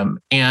front of him.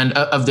 And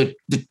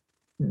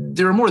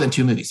there were more than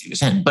 2 movies he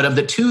was in, but of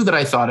the 2 that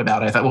I thought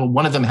about, I thought, well,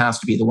 one of them has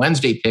to be the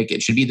Wednesday pick.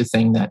 It should be the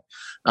thing that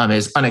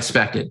is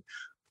unexpected.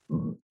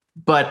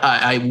 But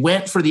I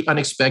went for the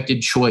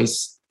unexpected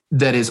choice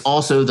that is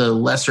also the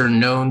lesser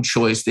known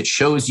choice that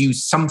shows you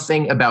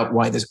something about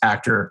why this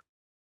actor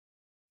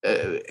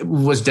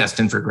was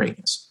destined for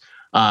greatness.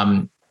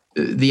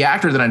 The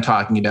actor that I'm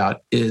talking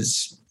about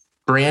is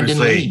Brandon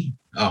Lee.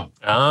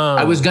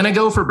 I was going to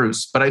go for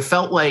Bruce, but I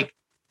felt like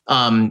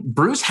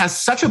Bruce has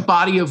such a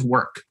body of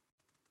work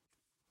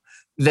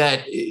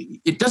that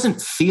it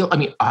doesn't feel, I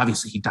mean,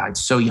 obviously he died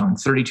so young,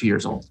 32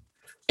 years old,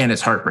 and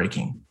it's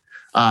heartbreaking.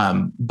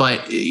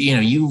 But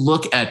you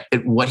look at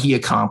what he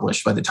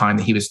accomplished by the time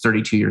that he was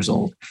 32 years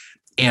old,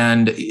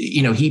 and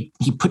he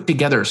put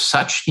together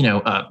such a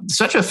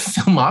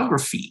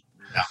filmography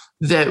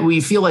that we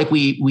feel like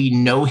we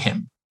know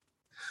him.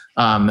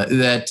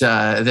 That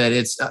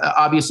it's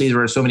obviously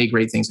there are so many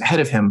great things ahead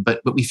of him,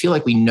 but we feel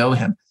like we know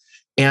him.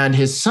 And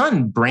his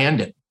son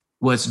Brandon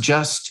was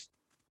just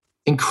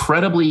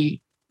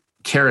incredibly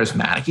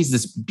charismatic. He's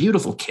this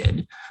beautiful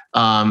kid.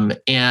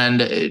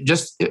 And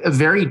just a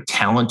very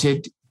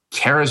talented,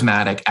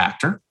 charismatic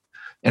actor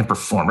and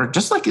performer,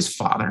 just like his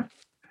father,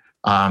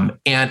 and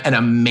an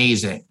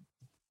amazing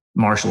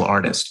martial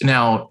artist.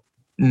 Now,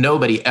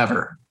 nobody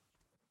ever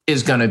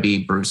is going to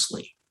be Bruce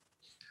Lee,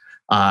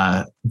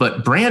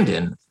 but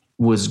Brandon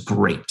was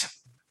great.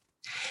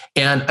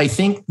 And I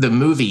think the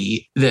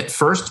movie that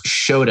first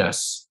showed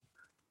us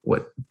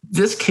what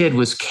this kid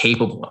was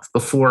capable of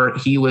before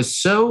he was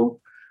so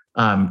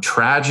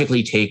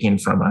tragically taken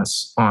from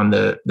us on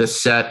the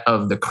set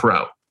of The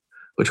Crow,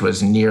 which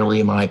was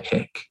nearly my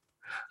pick,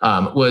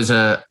 was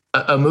a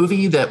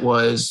movie that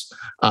was,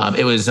 I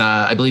believe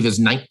it was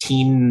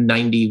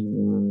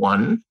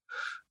 1991.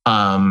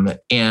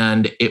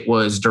 And it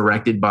was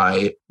directed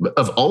by,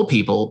 of all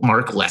people,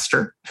 Mark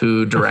Lester,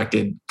 who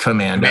directed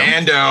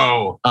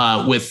Commando.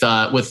 With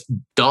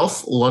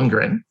Dolph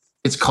Lundgren.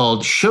 It's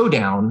called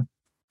Showdown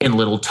in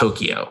Little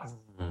Tokyo.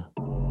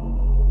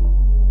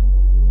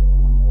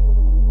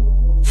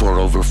 For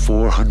over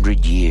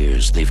 400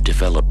 years, they've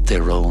developed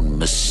their own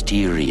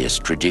mysterious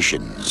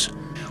traditions.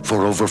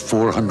 For over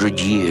 400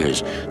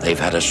 years, they've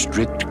had a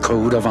strict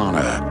code of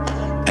honor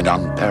and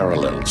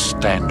unparalleled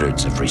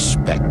standards of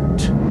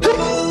respect.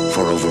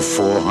 For over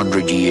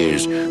 400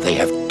 years, they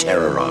have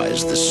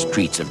terrorized the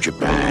streets of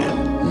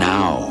Japan.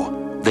 Now,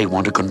 they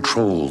want to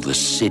control the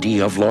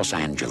city of Los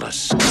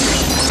Angeles.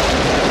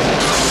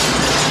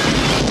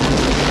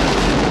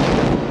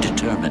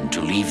 Determined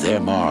to leave their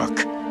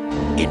mark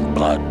in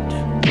blood.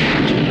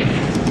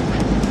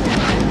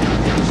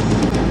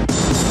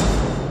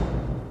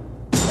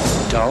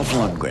 Dolph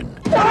Lundgren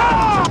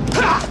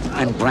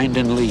and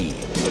Brandon Lee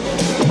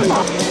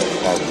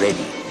are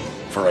ready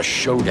for a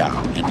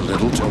showdown in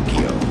Little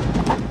Tokyo.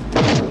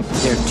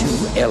 They're two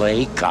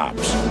LA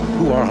cops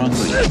who are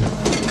hungry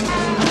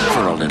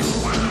for a little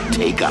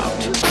takeout.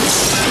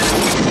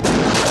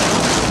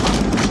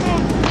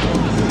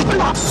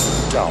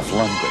 Dolph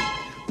Lundgren,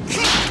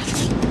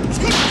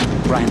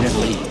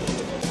 Brandon Lee.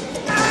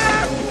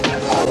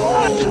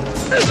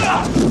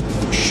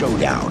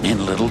 Showdown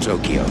in Little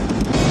Tokyo.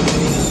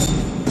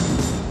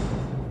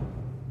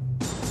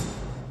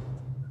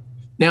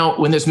 Now,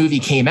 when this movie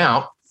came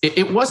out,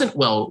 it wasn't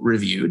well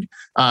reviewed.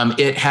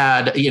 It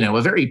had,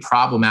 a very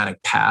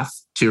problematic path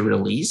to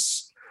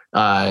release.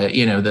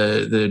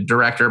 The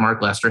director,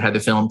 Mark Lester, had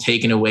the film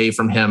taken away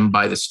from him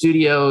by the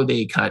studio.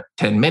 They cut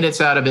 10 minutes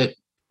out of it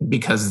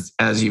because,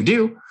 as you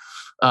do,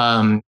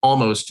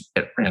 almost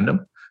at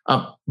random.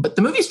 But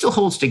the movie still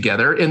holds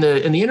together. In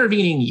the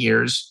intervening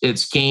years,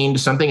 it's gained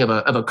something of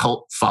a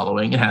cult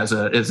following. It has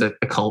a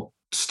cult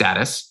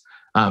status.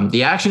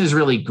 The action is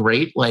really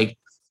great. Like,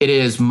 it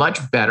is much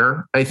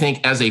better, I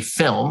think, as a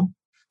film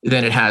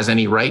than it has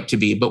any right to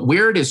be. But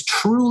where it is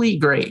truly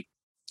great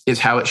is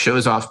how it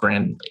shows off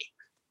Brandon Lee.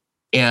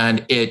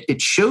 And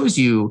it shows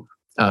you,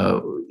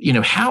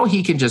 how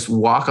he can just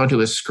walk onto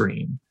a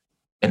screen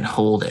and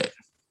hold it.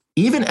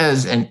 Even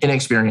as an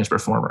inexperienced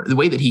performer, the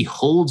way that he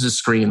holds a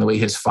screen, the way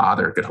his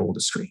father could hold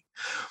a screen.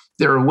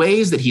 There are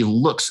ways that he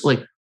looks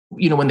like,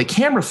 when the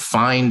camera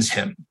finds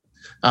him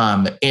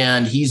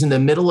and he's in the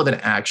middle of an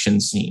action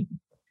scene,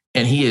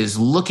 and he is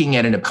looking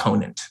at an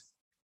opponent.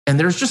 And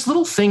there's just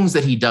little things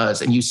that he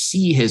does, and you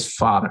see his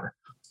father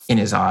in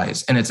his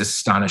eyes, and it's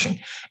astonishing.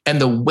 And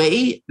the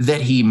way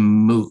that he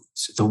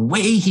moves, the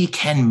way he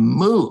can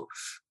move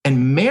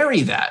and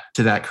marry that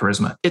to that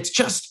charisma, it's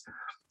just,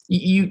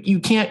 you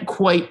can't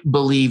quite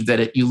believe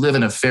that you live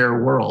in a fair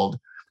world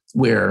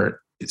where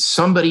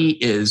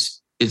somebody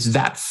is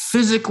that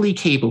physically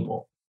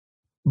capable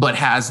but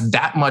has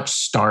that much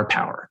star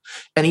power.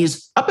 And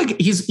he's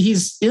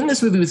in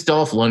this movie with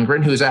Dolph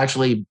Lundgren, who is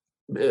actually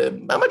a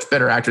much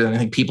better actor than I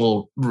think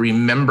people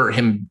remember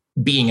him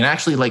being, and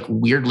actually, like,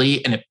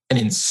 weirdly an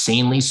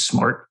insanely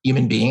smart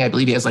human being. I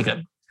believe he has like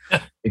a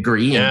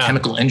degree in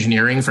chemical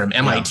engineering from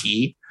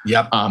MIT.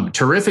 Yep.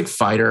 Terrific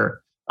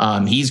fighter.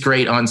 He's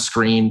great on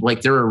screen.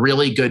 Like, they're a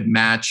really good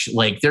match.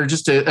 Like, they're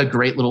just a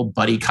great little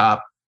buddy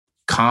cop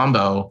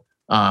combo.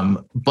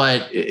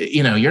 But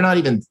you're not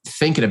even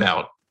thinking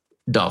about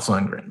Dolph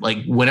Lundgren.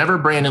 Like, whenever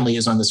Brandon Lee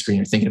is on the screen,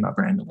 you're thinking about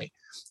Brandon Lee.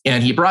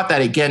 And he brought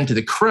that again to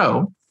The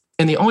Crow.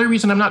 And the only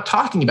reason I'm not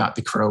talking about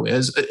The Crow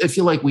is I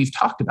feel like we've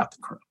talked about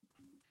The Crow.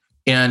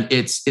 And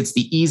it's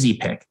the easy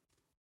pick.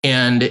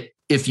 And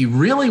if you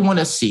really want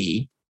to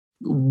see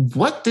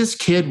what this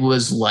kid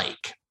was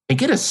like and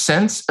get a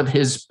sense of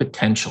his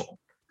potential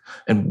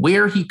and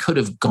where he could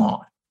have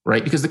gone,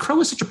 right? Because The Crow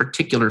is such a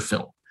particular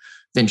film.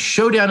 Then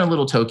Showdown in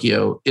Little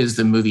Tokyo is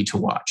the movie to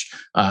watch.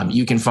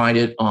 You can find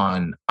it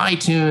on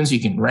iTunes. You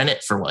can rent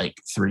it for like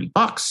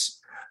 $3.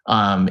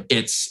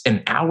 It's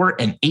an hour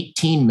and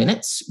 18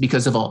 minutes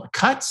because of all the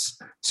cuts.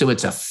 So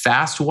it's a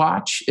fast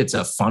watch. It's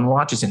a fun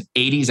watch. It's an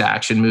 80s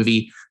action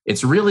movie.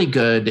 It's really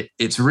good.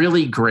 It's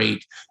really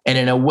great. And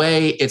in a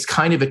way, it's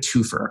kind of a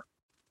twofer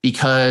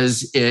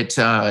because it's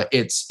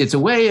a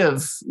way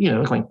of,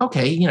 going,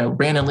 okay,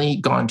 Brandon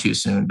Lee gone too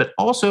soon, but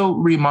also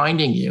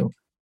reminding you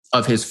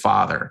of his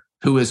father,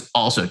 who was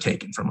also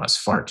taken from us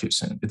far too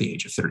soon at the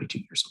age of 32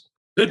 years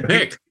old. Good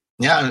pick.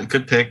 Yeah,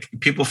 good pick.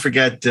 People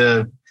forget,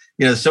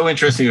 it's so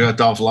interesting about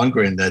Dolph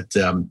Lundgren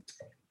that,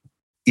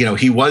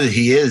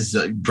 he is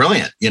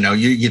brilliant.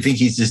 You think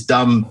he's just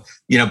dumb,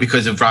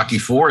 because of Rocky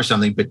IV or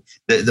something. But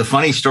the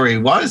funny story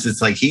was,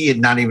 it's like he had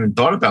not even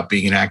thought about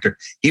being an actor.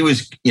 He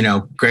was,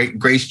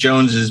 Grace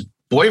Jones's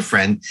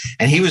boyfriend,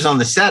 and he was on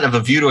the set of A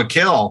View to a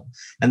Kill,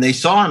 and they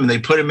saw him and they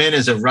put him in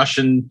as a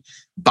Russian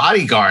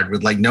bodyguard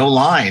with like no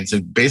lines,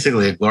 and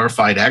basically a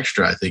glorified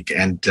extra, I think.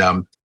 And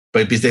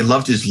but because they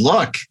loved his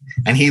look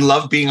and he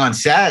loved being on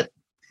set,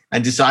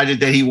 and decided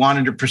that he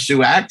wanted to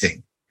pursue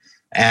acting.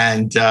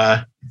 And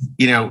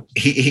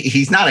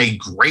he's not a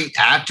great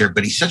actor,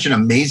 but he's such an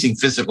amazing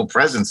physical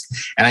presence.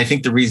 And I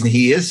think the reason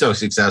he is so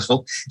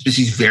successful is because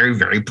he's very,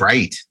 very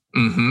bright.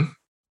 Mm-hmm.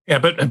 Yeah,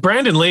 but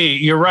Brandon Lee,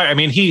 you're right. I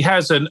mean, he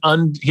had an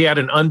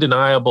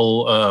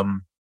undeniable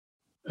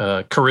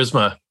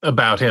charisma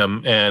about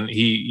him, and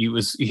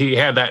he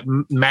had that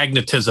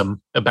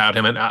magnetism about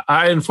him. And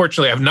I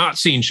unfortunately have not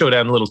seen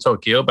Showdown in Little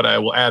Tokyo, but I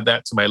will add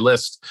that to my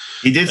list.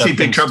 He did see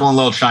Big Trouble in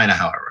Little China,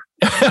 however.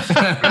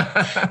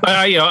 But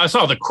I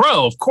saw The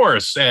Crow, of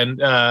course,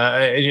 and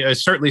I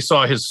certainly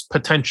saw his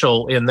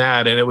potential in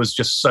that. And it was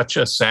just such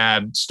a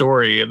sad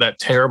story, that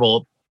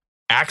terrible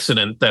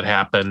accident that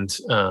happened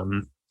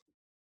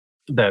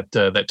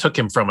that took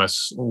him from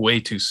us way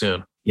too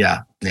soon.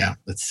 Yeah.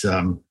 It's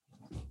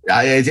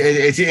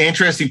it's an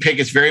interesting pick.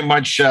 It's very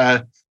much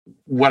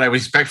what I would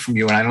expect from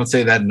you, and I don't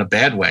say that in a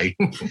bad way.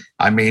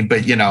 I mean,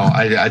 but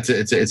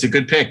it's a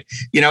good pick.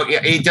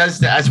 It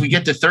does, as we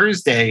get to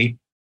Thursday,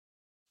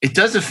 it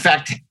does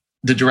affect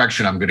the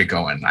direction I'm going to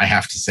go in. I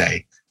have to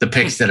say, the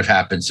picks that have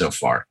happened so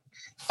far.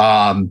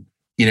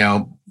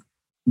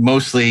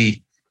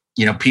 Mostly,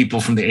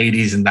 people from the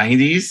 80s and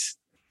 90s.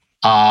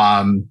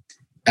 And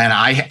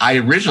I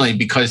originally,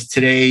 because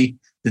today,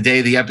 the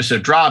day the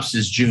episode drops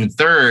is June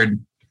 3rd,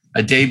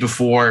 a day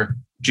before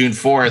June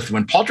 4th,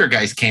 when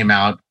Poltergeist came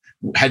out,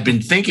 had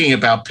been thinking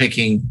about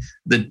picking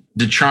the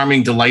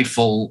charming,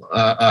 delightful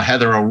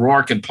Heather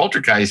O'Rourke in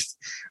Poltergeist,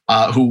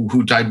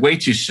 who died way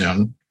too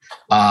soon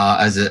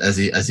as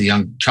a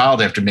young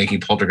child after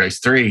making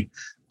Poltergeist 3.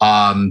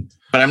 But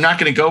I'm not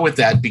going to go with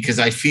that because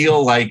I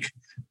feel like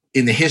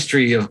in the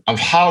history of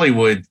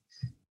Hollywood,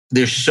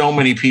 there's so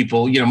many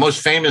people,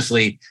 most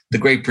famously, the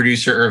great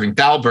producer Irving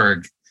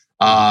Thalberg,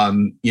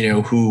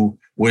 who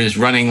was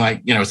running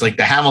like, it's like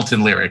the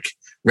Hamilton lyric,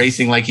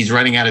 racing like he's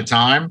running out of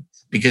time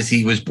because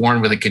he was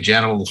born with a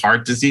congenital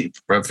heart disease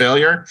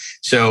failure.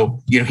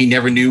 So, he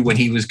never knew when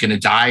he was going to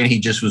die, and he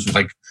just was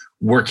like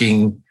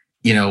working,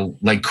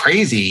 like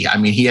crazy. I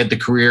mean, he had the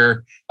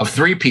career of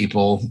 3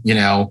 people,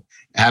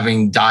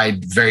 having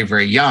died very,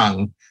 very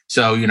young.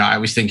 So, I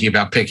was thinking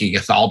about picking a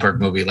Thalberg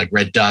movie like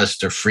Red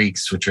Dust or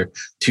Freaks, which are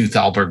 2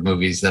 Thalberg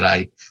movies that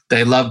I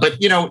love. But,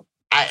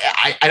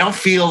 I don't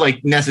feel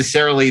like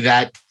necessarily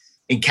that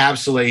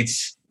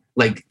encapsulates,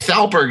 like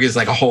Thalberg is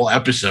like a whole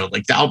episode,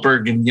 like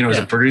Thalberg and, as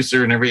a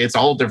producer and it's a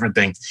whole different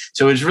thing.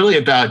 So it's really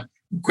about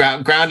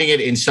grounding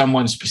it in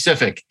someone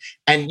specific.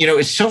 And,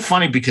 it's so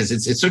funny because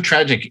it's so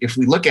tragic. If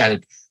we look at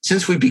it,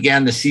 since we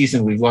began the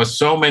season, we've lost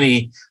so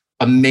many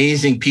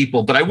amazing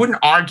people, but I wouldn't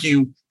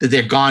argue that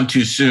they're gone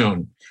too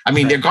soon. I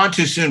mean, they're gone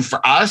too soon for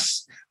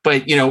us,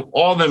 but,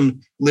 all of them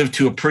lived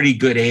to a pretty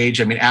good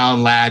age. I mean,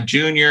 Alan Ladd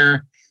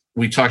Jr.,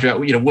 we talked about,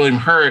 William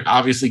Hurt,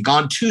 obviously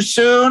gone too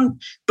soon,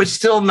 but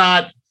still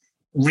not,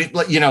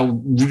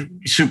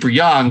 super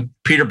young.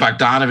 Peter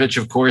Bogdanovich,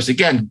 of course,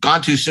 again,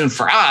 gone too soon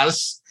for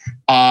us.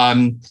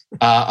 Doug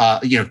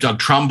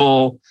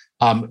Trumbull,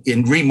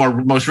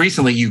 most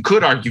recently, you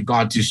could argue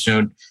gone too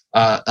soon,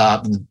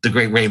 the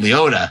great Ray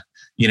Liotta.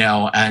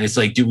 And it's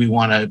like, do we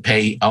want to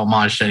pay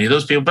homage to any of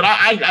those people? But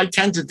I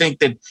tend to think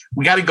that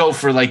we got to go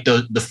for like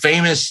the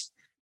famous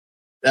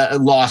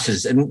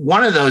losses. And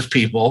one of those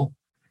people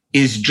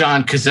is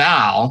John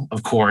Cazale,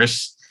 of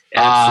course,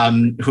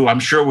 who I'm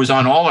sure was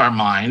on all our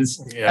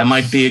minds. Yeah. That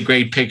might be a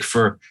great pick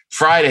for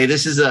Friday.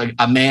 This is a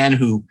man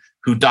who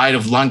died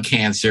of lung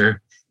cancer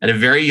at a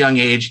very young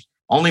age,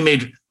 only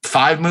made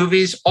 5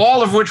 movies,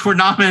 all of which were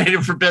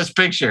nominated for Best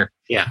Picture.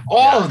 Yeah.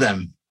 All of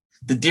them.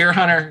 The Deer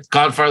Hunter,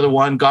 Godfather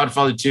 1,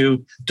 Godfather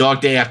 2,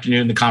 Dog Day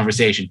Afternoon, The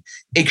Conversation.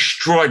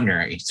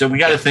 Extraordinary. So we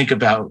got to think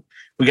about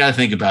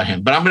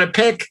him. But I'm going to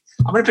pick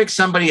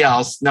somebody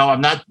else. No, I'm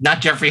not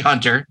Jeffrey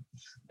Hunter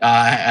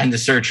and The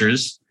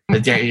Searchers.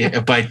 But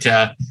I'm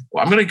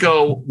going to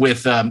go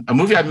with a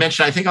movie I've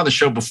mentioned, I think, on the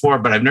show before,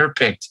 but I've never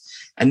picked.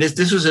 And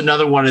this was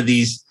another one of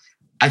these.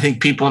 I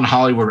think people in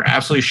Hollywood were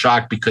absolutely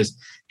shocked because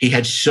he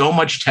had so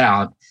much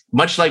talent.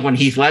 Much like when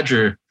Heath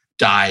Ledger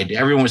died,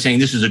 everyone was saying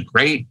this was a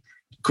great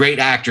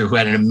actor who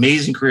had an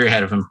amazing career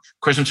ahead of him. Of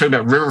course, I'm talking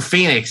about River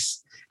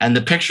Phoenix, and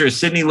the picture is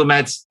Sidney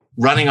Lumet's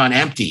Running on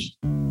Empty.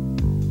 Can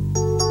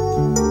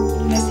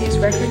I see his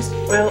records?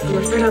 Well, I'm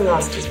afraid I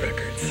lost his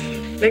records.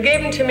 They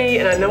gave them to me,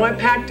 and I know I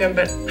packed them,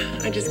 but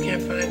I just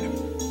can't find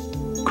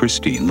them.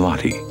 Christine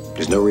Lottie.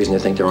 There's no reason to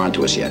think they're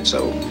onto us yet,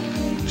 so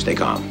stay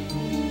calm.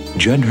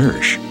 Judd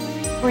Hirsch.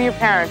 Who are your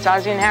parents,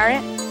 Ozzie and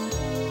Harriet?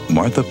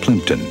 Martha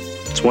Plimpton.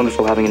 It's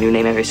wonderful having a new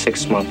name every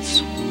 6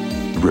 months.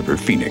 River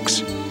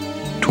Phoenix.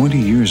 20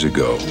 years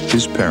ago,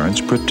 his parents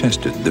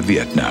protested the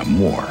Vietnam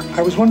War.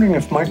 I was wondering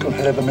if Michael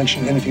had ever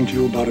mentioned anything to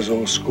you about his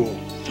old school.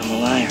 I'm a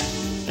liar.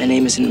 My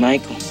name isn't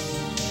Michael.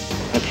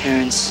 My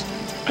parents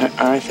are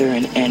Arthur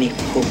and Annie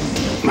Pope.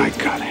 My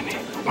God, Annie,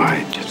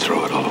 why'd you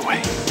throw it all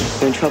away?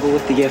 We're in trouble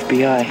with the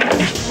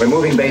FBI. We're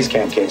moving base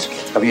camp, kids.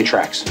 Cover your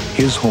tracks.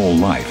 His whole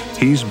life,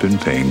 he's been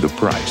paying the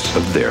price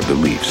of their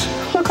beliefs.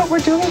 Look what we're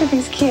doing to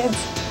these kids.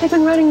 They've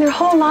been running their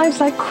whole lives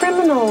like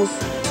criminals.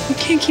 You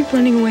can't keep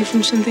running away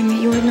from something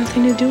that you had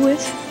nothing to do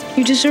with.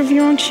 You deserve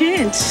your own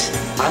chance.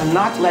 I'm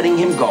not letting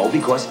him go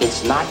because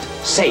it's not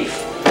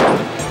safe.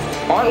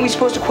 Aren't we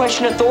supposed to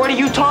question authority?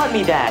 You taught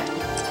me that.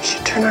 We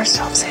should turn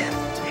ourselves in.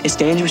 It's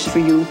dangerous for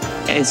you,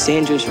 and it's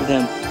dangerous for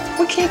them.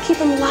 We can't keep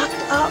them locked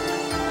up.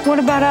 What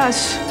about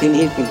us? They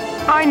need me.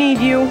 I need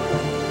you.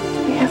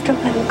 We have to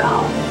let them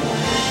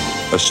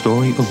go. A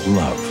story of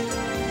love,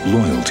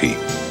 loyalty,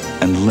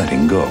 and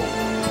letting go.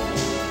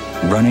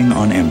 Running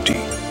on Empty.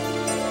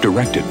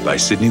 Directed by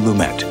Sidney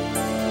Lumet.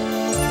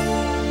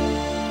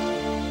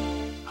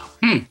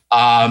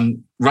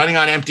 Running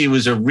on Empty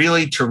was a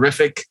really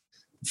terrific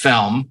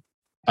film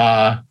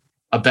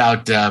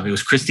about, it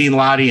was Christine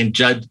Lottie and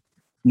Judd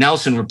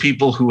Nelson were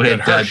people who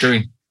had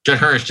during Judd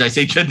Hirsch. Did I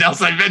say Judd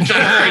Nelson? I meant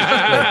Judd Hirsch.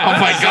 Oh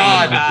my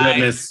God.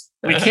 Goodness.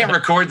 We can't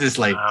record this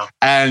late. Wow.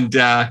 And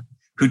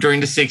who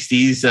during the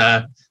 60s,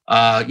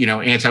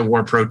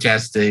 anti-war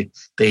protests, they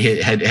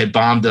had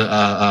bombed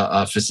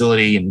a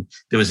facility, and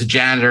there was a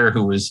janitor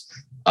who was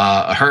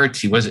hurt.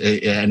 He was,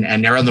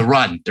 and they're on the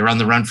run. They're on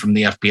the run from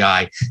the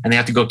FBI, and they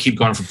have to keep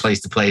going from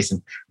place to place.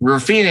 And River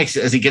Phoenix,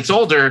 as he gets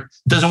older,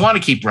 doesn't want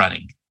to keep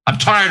running. I'm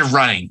tired of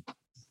running,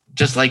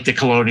 just like the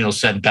Colonials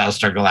said in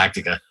Battlestar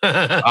Galactica.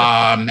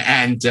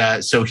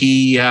 So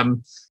he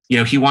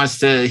wants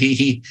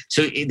to.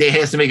 So they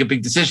has to make a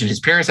big decision. His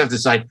parents have to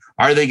decide: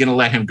 are they going to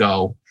let him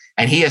go?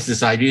 And he has to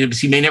decide, because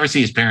he may never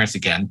see his parents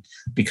again,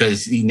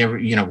 because he never,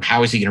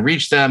 how is he going to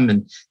reach them?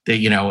 And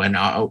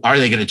are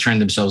they going to turn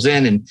themselves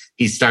in? And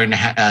he's starting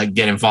to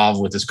get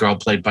involved with this girl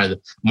played by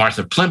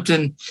Martha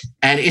Plimpton.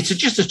 And it's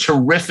just a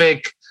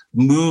terrific,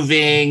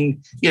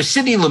 moving,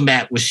 Sidney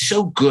Lumet was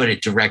so good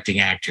at directing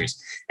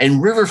actors.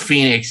 And River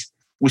Phoenix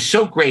was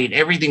so great,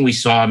 everything we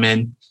saw him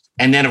in.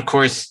 And then, of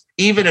course,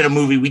 even in a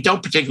movie we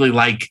don't particularly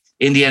like,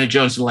 Indiana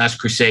Jones and the Last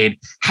Crusade,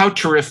 how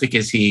terrific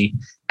is he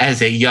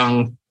as a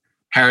young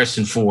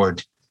Harrison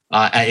Ford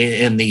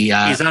in the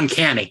he's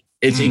uncanny.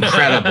 It's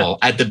incredible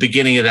at the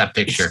beginning of that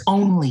picture. It's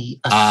only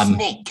a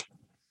snake.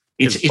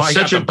 It's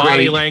such a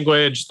body great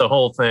language, the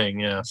whole thing.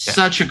 Yeah,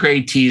 such a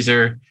great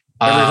teaser.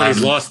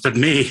 Everybody's lost but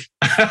me.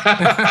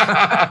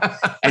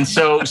 And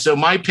so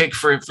my pick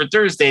for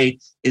Thursday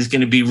is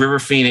going to be River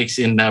Phoenix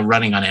in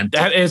Running on Empty.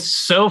 That is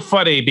so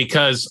funny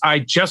because I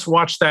just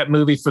watched that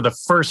movie for the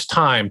first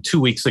time 2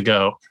 weeks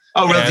ago.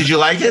 Oh, really? Did you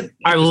like it?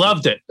 I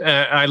loved it.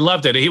 I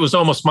loved it. He was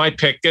almost my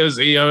pick, as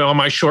on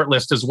my short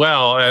list as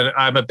well. And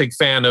I'm a big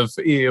fan of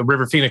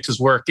River Phoenix's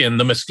work in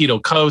The Mosquito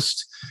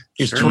Coast.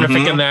 He's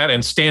terrific in that,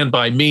 and Stand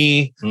By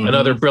Me,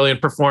 another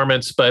brilliant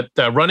performance. But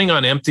Running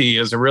on Empty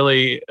is a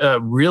really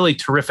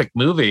terrific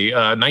movie.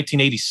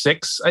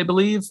 1986, I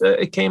believe,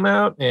 it came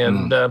out,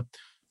 and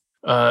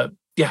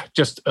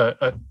just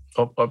a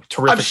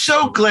terrific.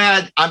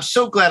 I'm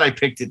so glad I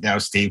picked it now,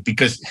 Steve,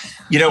 because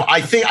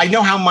I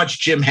know how much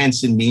Jim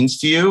Henson means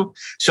to you.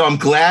 So I'm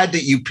glad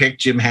that you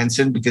picked Jim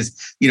Henson,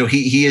 because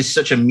he is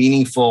such a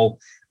meaningful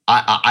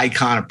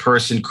icon, a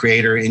person,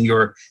 creator in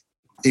your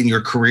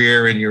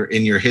career, in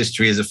your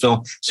history as a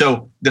film.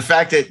 So the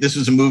fact that this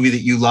was a movie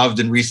that you loved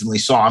and recently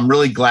saw, I'm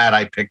really glad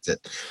I picked it,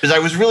 because I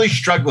was really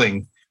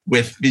struggling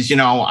with, because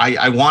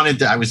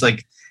I was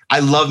like, I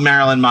love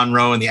Marilyn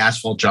Monroe in The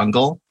Asphalt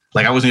Jungle.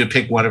 Like, I wasn't going to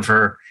pick one of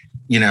her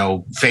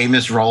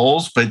famous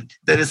roles, but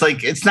that is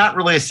like, it's not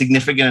really a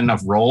significant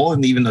enough role.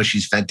 And even though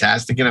she's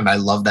fantastic in it, and I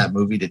love that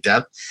movie to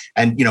death.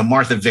 And,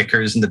 Martha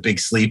Vickers in The Big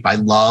Sleep, I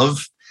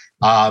love,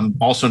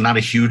 also not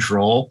a huge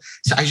role.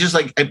 So I just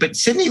like, but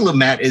Sidney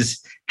Lumet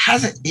he's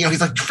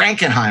like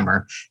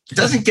Frankenheimer,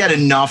 doesn't get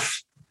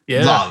enough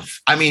love.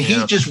 I mean,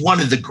 he's just one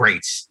of the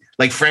greats.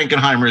 Like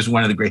Frankenheimer is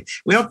one of the great.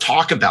 We don't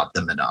talk about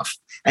them enough.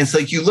 And it's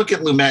like you look at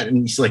Lumet and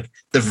he's like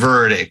The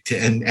Verdict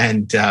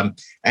and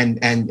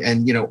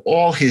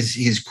all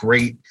his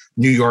great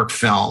New York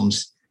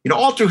films,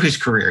 all through his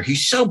career.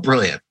 He's so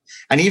brilliant.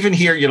 And even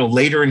here,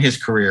 later in his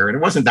career, and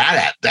it wasn't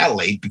that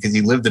late because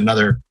he lived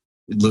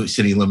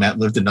Sidney Lumet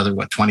lived another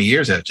 20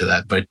 years after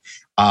that. But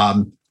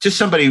just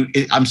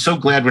somebody, I'm so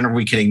glad whenever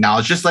we can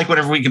acknowledge, just like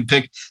whenever we can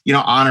pick,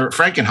 honor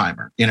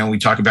Frankenheimer. We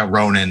talk about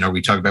Ronin or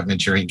we talk about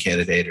Manchurian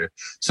Candidate or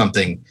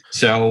something.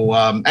 So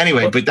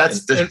anyway, but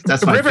that's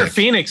my River pick.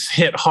 Phoenix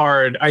hit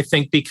hard, I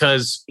think,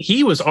 because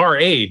he was our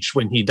age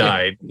when he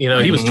died.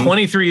 He was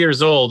 23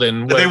 years old,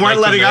 and they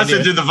weren't letting us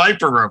into the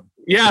Viper Room.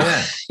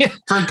 Yeah.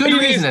 For a good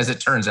reason, as it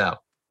turns out.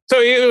 So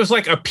it was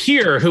like a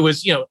peer who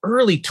was,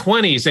 early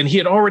 20s, and he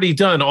had already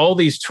done all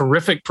these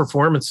terrific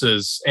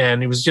performances,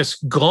 and he was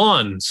just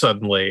gone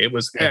suddenly. It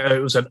was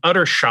an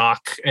utter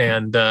shock,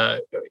 and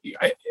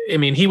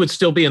he would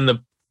still be in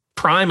the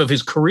prime of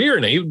his career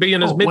now. He would be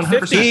in his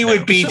mid-50s. He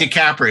would be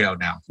DiCaprio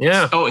now.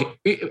 Yeah. Oh,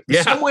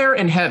 somewhere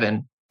in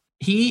heaven,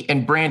 he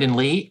and Brandon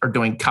Lee are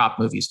doing cop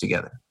movies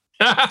together.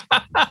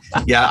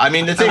 Yeah,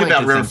 the thing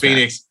about River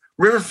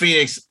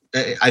Phoenix,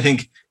 I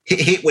think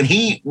when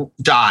he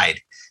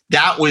died,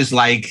 that was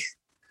like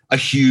a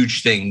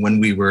huge thing when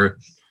we were,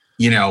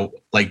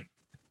 like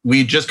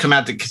we just come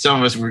out to, some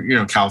of us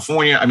were,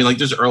 California.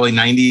 This early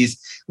 90s,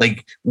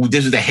 like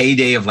this is the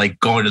heyday of like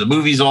going to the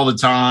movies all the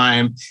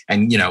time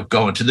and,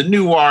 going to the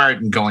Nuart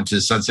and going to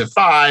the Sunset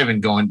 5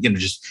 and going,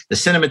 just the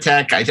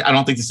Cinematheque. I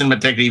don't think the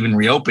Cinematheque had even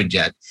reopened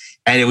yet.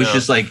 And it was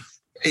just like,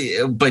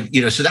 but,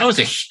 so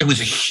it was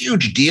a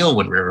huge deal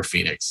when River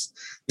Phoenix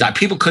died.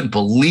 People couldn't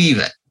believe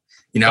it.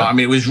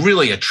 It was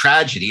really a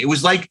tragedy. It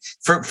was like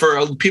for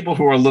people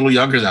who are a little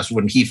younger than us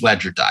when Heath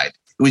Ledger died.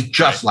 It was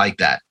just like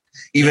that.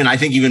 I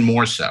think even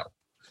more so.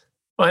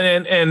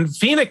 And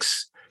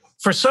Phoenix,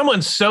 for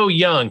someone so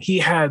young, he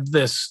had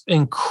this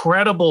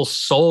incredible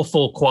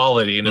soulful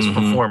quality in his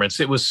performance.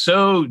 It was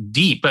so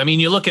deep.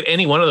 You look at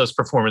any one of those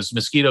performances,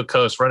 Mosquito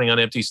Coast, Running on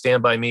Empty,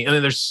 Stand By Me.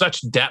 There's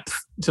such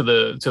depth to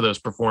those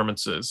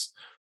performances.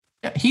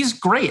 Yeah, he's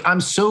great.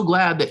 I'm so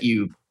glad that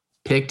you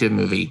picked a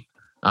movie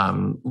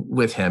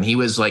with him. He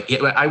was like,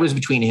 I was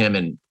between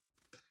him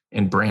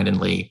and Brandon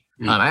Lee.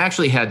 I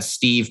actually had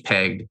Steve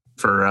pegged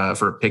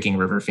for picking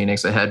River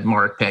Phoenix. I had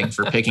Mark pegged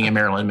for picking a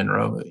Marilyn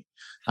Monroe movie.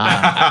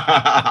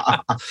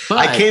 I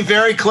came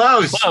very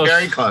close.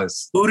 Very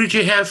close. Who did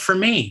you have for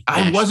me?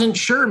 I wasn't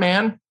sure,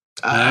 man.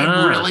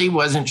 I really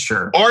wasn't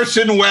sure.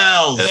 Orson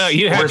Welles.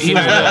 You had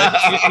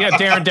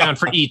Darren down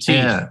for E.T.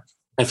 Yeah.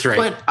 That's right.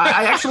 But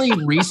I actually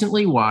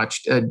recently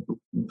watched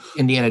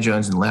Indiana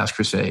Jones and the Last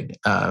Crusade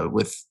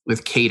with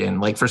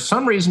Caden. Like for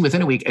some reason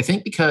within a week, I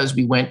think because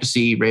we went to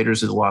see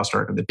Raiders of the Lost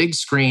Ark on the big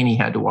screen, he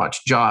had to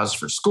watch Jaws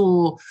for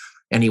school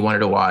and he wanted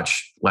to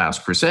watch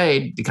Last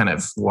Crusade to kind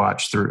of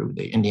watch through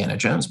the Indiana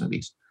Jones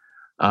movies.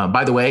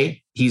 By the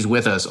way, he's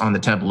with us on the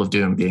Temple of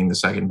Doom being the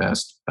second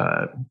best.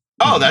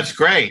 Oh, that's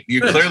great. You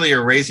clearly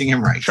are raising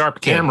him right. Sharp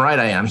kid. Damn right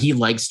I am. He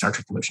likes Star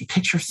Trek The Motion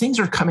Picture. Things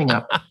are coming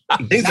up.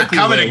 Things are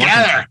coming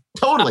together.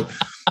 Totally.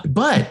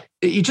 But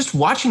you're just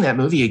watching that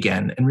movie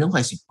again and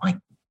realizing, my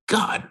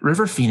God,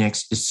 River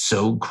Phoenix is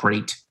so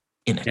great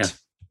in it. Yeah.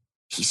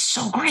 He's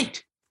so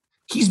great.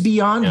 He's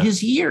beyond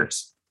his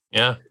years.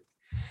 Yeah.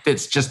 It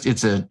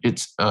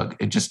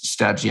just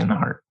stabs you in the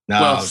heart.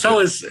 No, well, so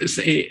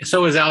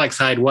is Alex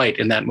Hyde White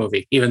in that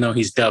movie, even though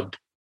he's dubbed.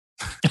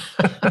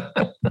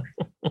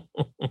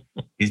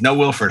 He's no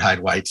Wilford Hyde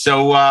White.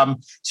 So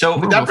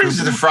that brings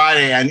us to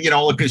Friday. And,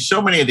 look, there's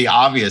so many of the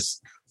obvious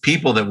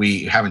people that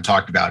we haven't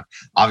talked about.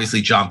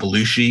 Obviously, John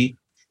Belushi.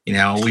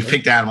 We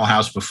picked Animal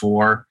House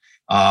before.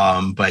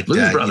 But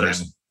Blues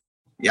Brothers.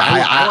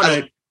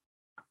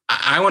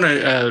 I want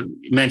to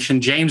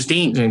mention James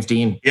Dean. James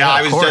Dean. Yeah,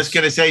 I was just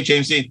going to say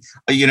James Dean.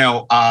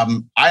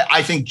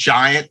 I think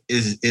Giant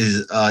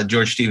is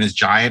George Stevens'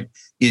 Giant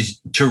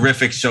is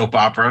terrific soap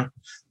opera.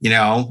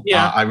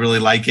 I really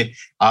like it.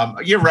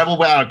 Rebel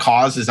Without a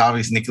Cause is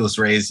obviously Nicholas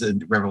Ray's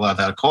Rebel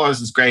Without a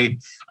Cause is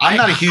great. I'm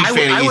not a huge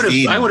fan of East of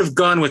Eden. I would have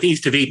gone with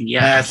East of Eden.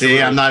 Yeah,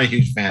 see, I'm not a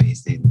huge fan of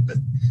East of Eden, but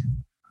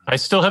I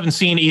still haven't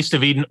seen East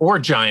of Eden or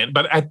Giant,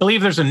 but I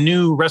believe there's a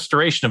new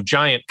restoration of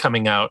Giant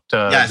coming out.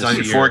 It's on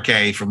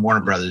 4K from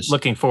Warner Brothers.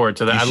 Looking forward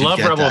to that. I love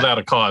Rebel Without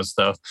a Cause,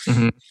 though.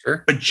 Mm-hmm.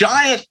 Sure. But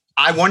Giant,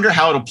 I wonder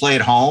how it'll play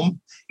at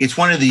home. It's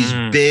one of these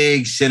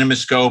big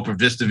CinemaScope or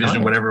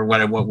VistaVision, whichever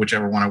one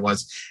it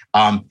was.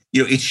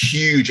 It's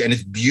huge and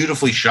it's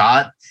beautifully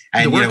shot.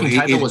 And the working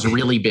title was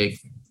really big,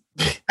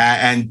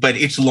 but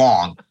it's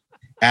long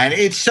and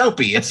it's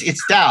soapy.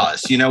 It's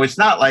Dallas. It's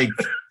not like.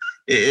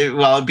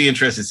 It'd be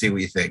interesting to see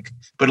what you think.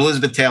 But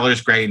Elizabeth Taylor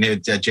is great in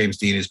it. James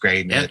Dean is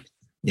great in it.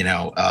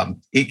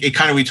 It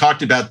kind of, we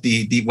talked about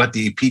the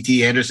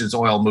P.T. Anderson's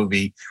Oil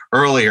movie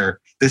earlier.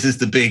 This is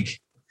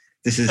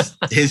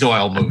his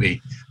oil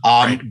movie.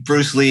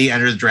 Bruce Lee,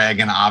 Enter the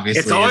Dragon,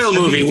 obviously. It's an oil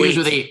movie. I'm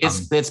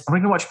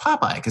going to watch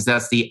Popeye because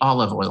that's the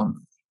olive oil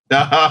movie.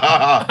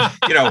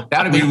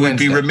 We would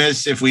be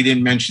remiss if we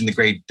didn't mention the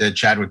great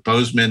Chadwick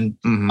Boseman.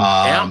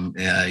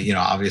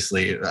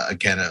 Obviously,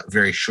 again, a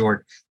very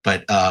short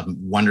but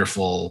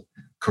wonderful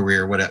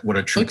career. What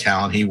a true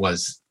talent he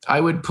was. I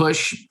would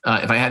push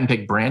if I hadn't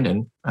picked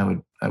Brandon.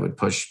 I would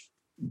push.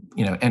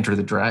 Enter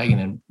the Dragon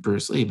and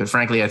Bruce Lee. But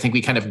frankly, I think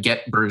we kind of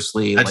get Bruce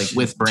Lee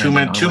with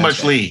Brandon. Too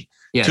much Lee.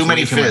 Yeah, too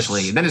many fists.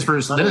 Lee. Then it's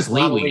Bruce. Then it's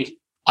Lee week.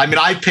 I mean,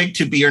 I picked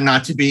To Be or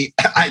Not to Be.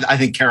 I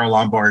think Carol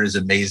Lombard is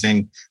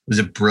amazing. Was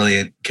a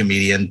brilliant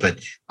comedian.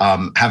 But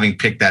having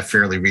picked that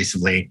fairly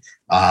recently,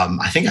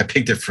 I think I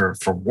picked it for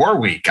War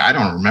Week. I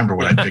don't remember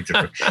what I picked it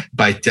for.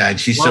 But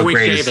she's so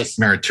great as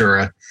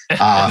Meritura.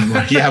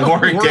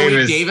 Warwick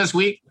Davis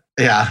week.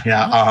 Yeah.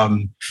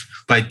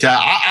 But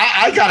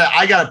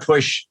I gotta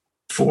push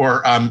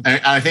for and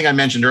I think I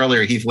mentioned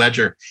earlier Heath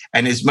Ledger,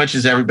 and as much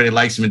as everybody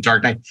likes him in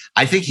Dark Knight,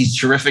 I think he's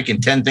terrific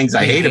in 10 Things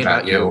I Hate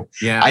About You.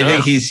 Yeah, I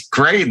think he's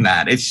great in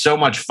that. It's so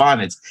much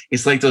fun.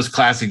 It's like those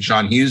classic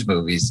John Hughes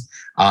movies,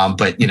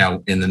 but in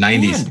the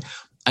 90s.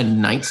 And A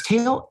Knight's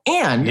Tale,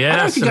 and I don't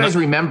know if you guys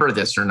remember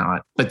this or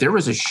not, but there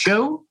was a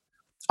show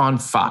on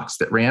Fox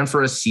that ran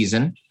for a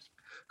season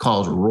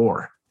called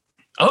Roar.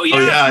 Oh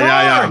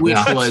yeah, which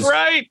was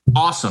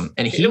awesome,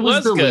 and he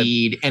was the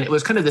lead, and it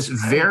was kind of this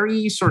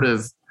very sort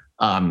of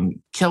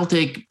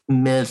Celtic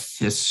myth,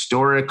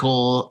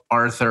 historical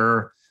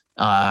Arthur,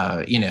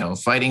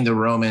 fighting the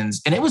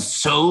Romans, and it was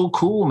so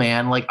cool,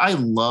 man. Like I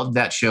loved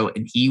that show,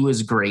 and he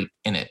was great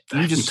in it.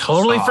 You just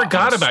totally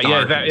forgot about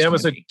that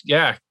was and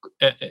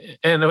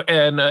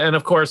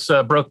of course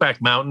Brokeback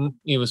Mountain.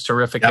 He was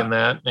terrific in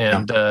that,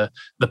 and The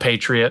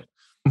Patriot.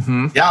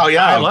 Mm-hmm.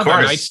 I love A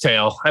Knight's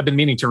Tale. I've been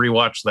meaning to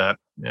rewatch that.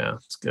 Yeah,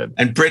 it's good.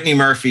 And Brittany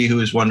Murphy, who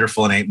is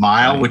wonderful in 8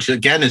 Mile, which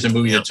again is a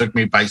movie that took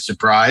me by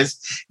surprise,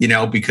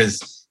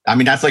 because I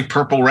mean that's like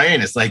Purple Rain.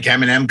 It's like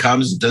Eminem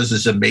comes and does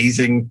this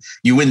amazing.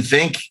 You wouldn't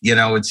think,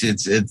 it's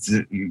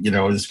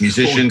this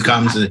musician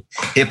comes, a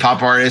hip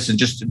hop artist, and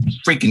just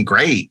freaking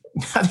great.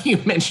 How do you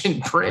mention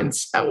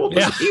Prince? How old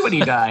was he when he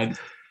died?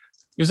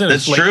 He was in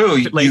his late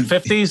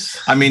 50s.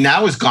 I mean,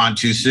 that was gone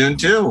too soon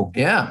too.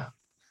 Yeah.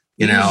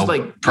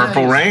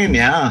 Purple Rain.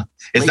 Yeah.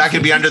 It's not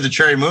going to be Under the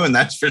Cherry Moon.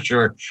 That's for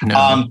sure.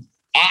 No.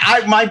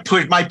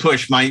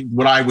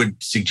 What I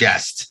would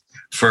suggest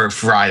for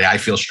Friday, I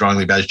feel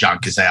strongly about is John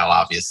Cazale,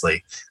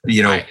 obviously,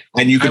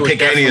 and you could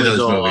pick any of those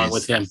movies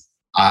with him.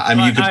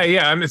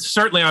 I'm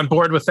certainly on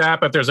board with that,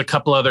 but there's a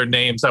couple other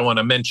names I want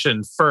to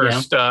mention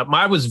first.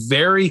 I was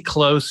very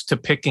close to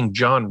picking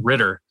John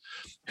Ritter,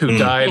 who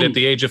died at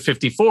the age of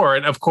 54.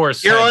 And of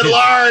course, Hero at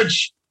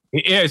Large.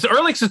 Yeah, his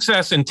early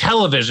success in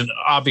television,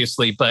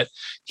 obviously, but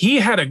he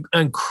had an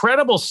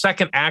incredible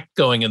second act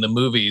going in the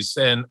movies,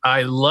 and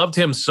I loved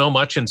him so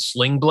much in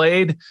Sling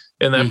Blade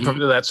and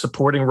that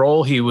supporting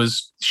role. He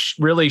was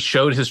really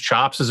showed his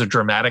chops as a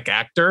dramatic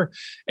actor,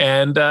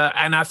 and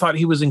I thought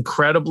he was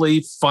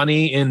incredibly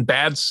funny in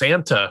Bad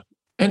Santa.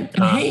 And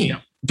don't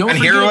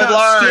forget Hero at about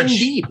Large. Skin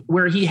Deep,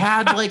 where he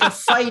had like a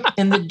fight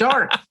in the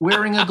dark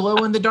wearing a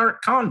glow in the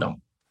dark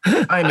condom.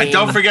 I mean, and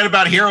don't forget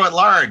about Hero at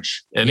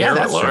Large. And Hero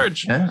at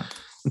Large. Yeah.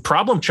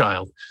 Problem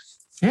Child.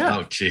 Yeah.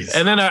 Oh, jeez.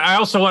 And then I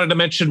also wanted to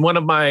mention one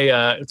of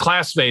my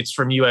classmates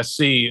from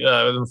USC,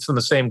 from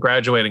the same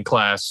graduating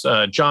class,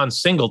 John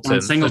Singleton,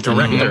 the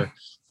director,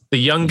 the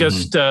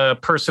youngest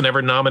person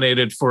ever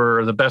nominated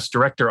for the Best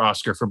Director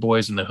Oscar for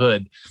Boys in the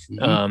Hood,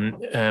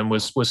 and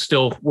was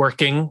still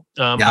working.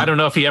 I don't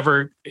know if he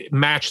ever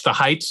matched the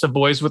heights of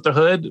Boys in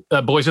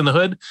the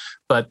Hood,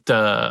 but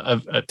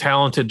a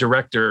talented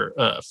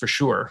director for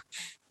sure.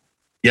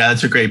 Yeah,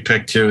 that's a great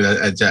pick too.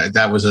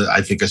 That was,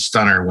 I think, a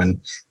stunner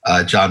when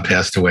John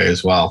passed away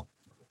as well.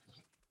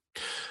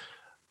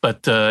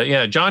 But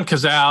John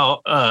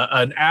Cazale,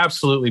 an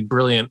absolutely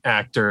brilliant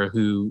actor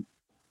who,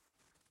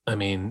 I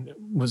mean,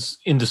 was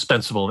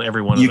indispensable in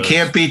every one of those. You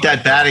can't beat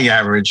that batting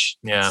average.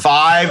 Yeah.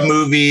 5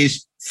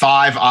 movies,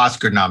 5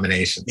 Oscar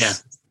nominations. Yeah.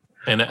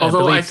 And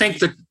although I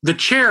think the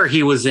chair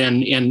he was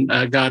in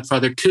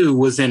Godfather 2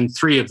 was in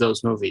 3 of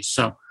those movies.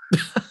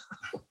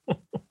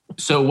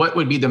 So what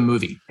would be the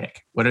movie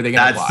pick? What are they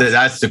going to watch?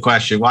 That's the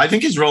question. Well, I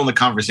think his role in the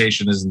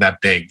conversation isn't that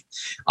big.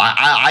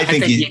 I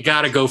think you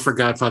got to go for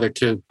Godfather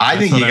 2. I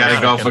think you got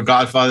to go for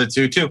Godfather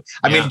 2 too.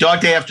 I mean,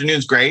 Dog Day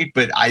Afternoon's great,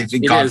 but I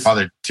think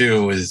Godfather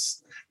 2 is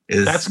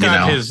that's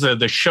got his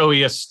the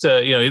showiest.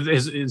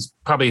 Is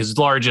probably his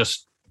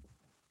largest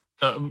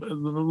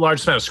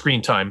amount of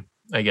screen time.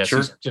 I guess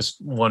he's just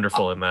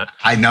wonderful in that.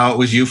 I know it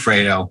was you,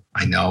 Fredo.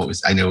 I know it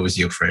was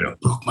you, Fredo.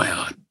 Broke my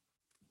heart.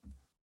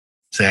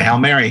 Say Hail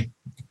Mary.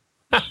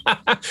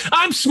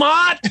 I'm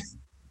smart.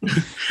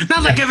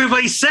 Not like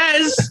everybody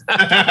says.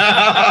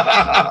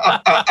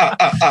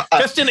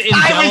 Just an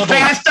indelible. I was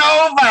passed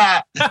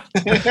over.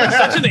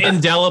 Such an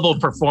indelible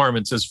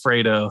performance as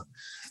Fredo.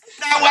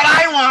 Not what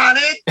I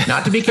wanted.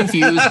 Not to be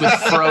confused with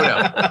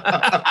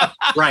Frodo.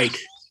 Right.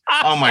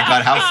 Oh my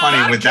God, how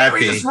funny would that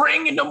be? This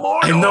ring into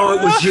Mordor. I know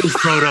it was you,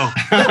 Frodo.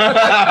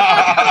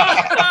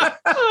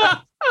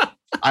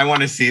 I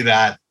want to see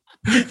that.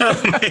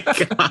 Oh my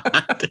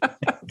God.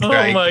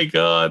 Oh my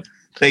God.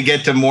 They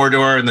get to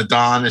Mordor and the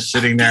Dawn is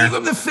sitting there. Gave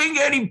him the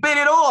finger and he bit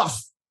it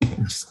off.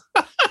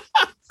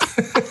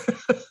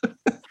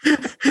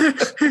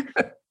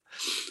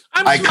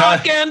 I'm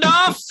smart,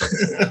 Gandalf.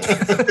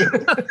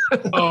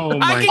 Oh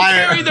my! I can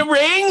carry the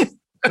ring.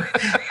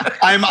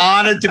 I'm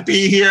honored to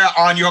be here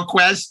on your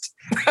quest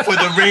for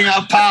the Ring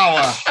of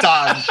Power,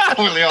 Don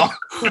Corleone.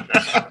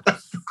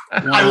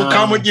 I will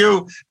come with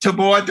you to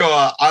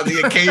Mordor on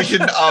the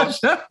occasion of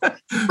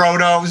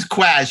Frodo's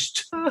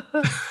quest.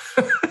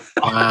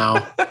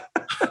 Wow.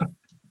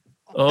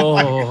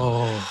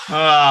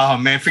 Oh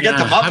man, forget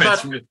the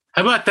Muppets.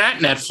 How about that,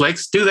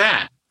 Netflix? Do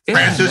that.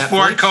 Francis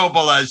Ford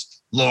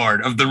Coppola's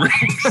Lord of the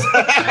Rings.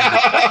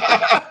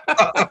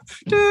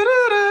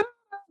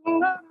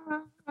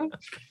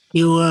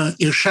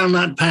 You shall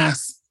not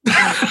pass.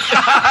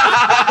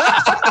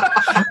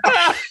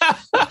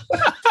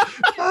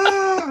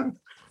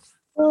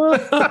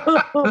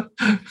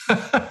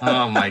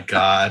 Oh my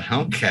God.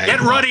 Okay. Get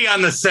Ruddy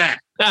on the set.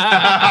 We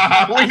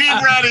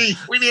need Ruddy.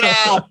 We need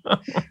Al.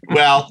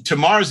 Well,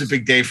 tomorrow's a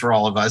big day for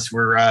all of us.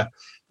 We're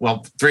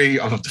three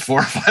of the four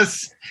of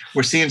us.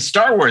 We're seeing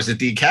Star Wars at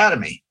the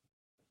Academy.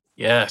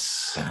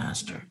 Yes.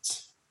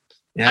 Bastards.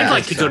 Yeah, I'd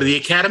like to go to the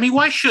Academy.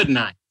 Why shouldn't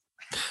I?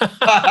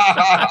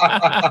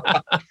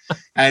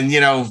 And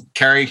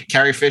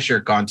Carrie Fisher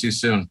gone too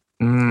soon.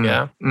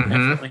 Yeah.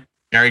 Definitely.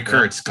 Gary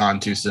Kurtz gone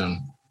too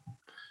soon.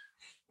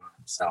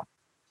 So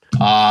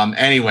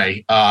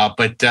anyway,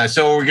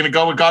 so we're gonna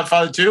go with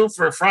Godfather 2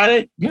 for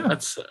Friday? Yeah,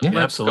 let's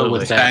absolutely. go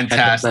with that.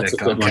 Fantastic. That's a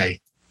good Okay.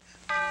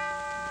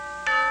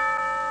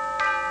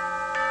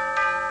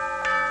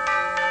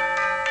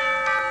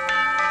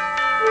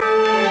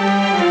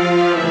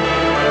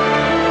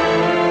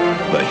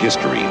 The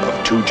history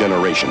of 2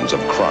 generations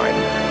of crime.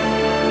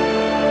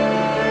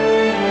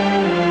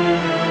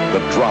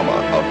 The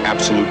drama of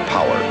absolute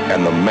power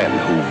and the men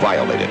who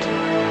violate it.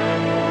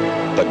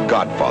 The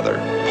Godfather,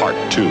 Part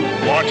 2.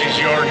 What is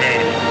your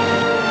name?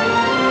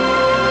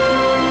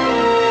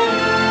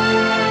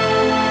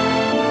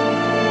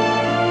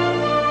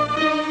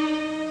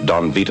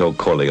 Don Vito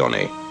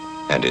Corleone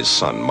and his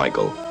son,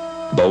 Michael.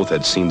 Both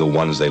had seen the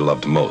ones they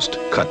loved most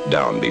cut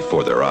down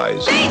before their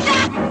eyes.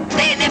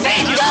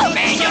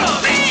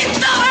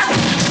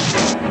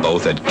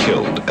 Both had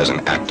killed as an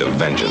act of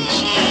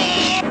vengeance.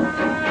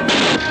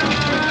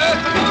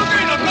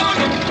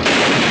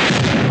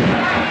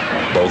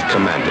 Both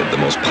commanded the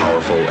most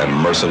powerful and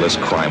merciless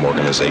crime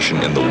organization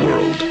in the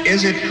world.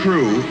 Is it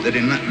true that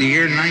in the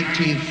year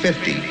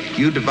 1950,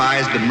 you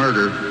devised the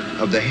murder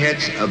of the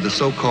heads of the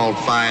so-called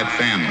 5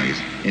 families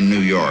in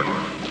New York?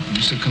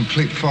 It's a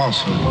complete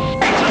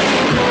falsehood.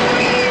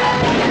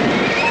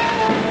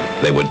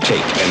 They would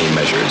take any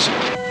measures.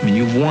 I mean,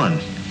 you've won.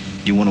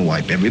 You want to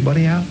wipe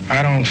everybody out?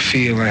 I don't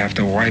feel I have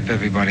to wipe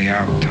everybody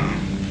out, Tom.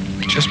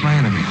 Just my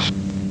enemies.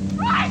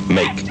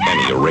 Make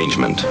any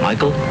arrangement.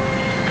 Michael,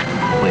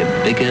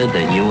 we're bigger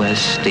than U.S.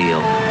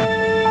 Steel.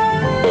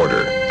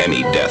 Order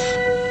any death.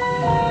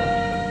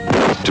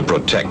 To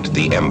protect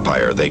the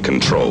empire they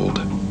controlled.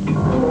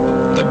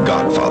 The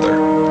Godfather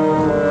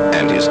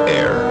and his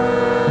heir.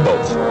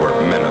 Both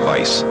were men of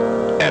ice,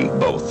 and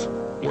both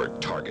were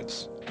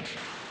targets.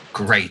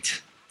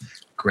 Great.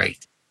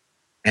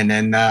 And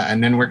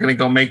then we're gonna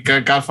go make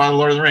Godfather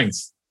Lord of the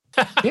Rings.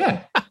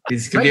 Yeah,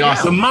 it's gonna be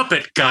awesome. The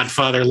Muppet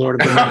Godfather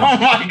Lord of the Rings. Oh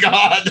my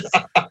God.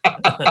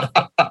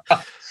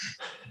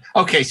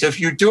 Okay, so if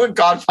you're doing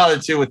Godfather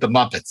 2 with the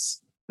Muppets,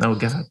 oh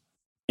God,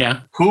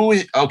 yeah.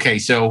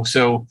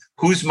 So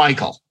who's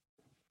Michael?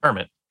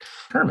 Kermit.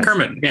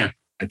 Yeah,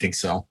 I think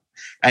so.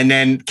 And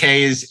then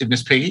Kay is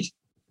Miss Piggy.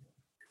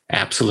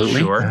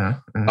 Absolutely.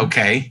 Sure.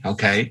 Okay.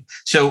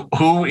 So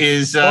who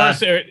is?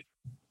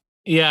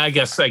 Yeah, I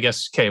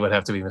guess Kay would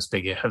have to be Miss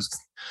Piggy.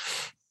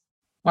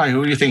 Why?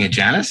 Who are you thinking?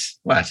 Janice?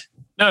 What?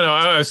 No.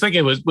 I was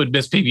thinking, would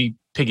Miss Piggy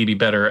be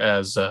better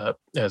as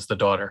the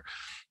daughter?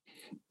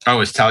 Oh,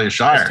 it's Talia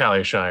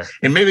Shire.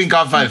 And maybe in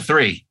Godfather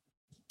 3.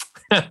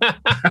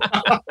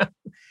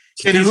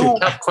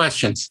 Tough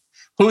questions.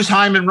 Who's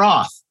Hyman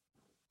Roth?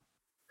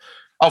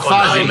 Oh,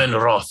 Fozzie. Hyman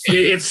Roth.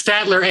 It's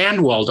Statler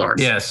and Waldorf.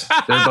 Yes,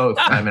 they're both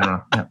Hyman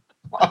Roth. Yeah.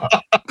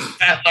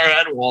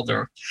 Statler and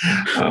Waldorf.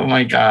 Oh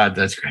my God,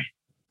 that's great.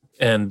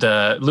 And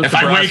Luca if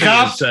I wake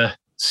up,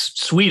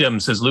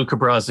 Sweetums is Luca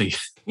Brasi.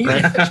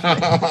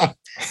 Right?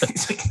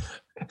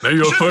 May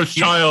your first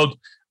child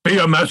be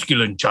a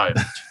masculine child.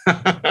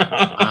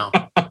 Wow.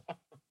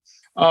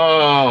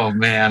 Oh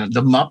man,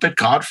 the Muppet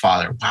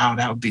Godfather. Wow,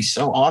 that would be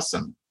so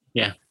awesome.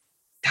 Yeah,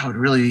 that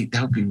would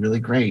be really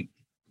great.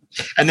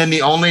 And then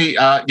the only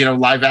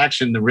live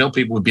action, the real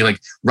people would be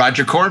like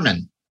Roger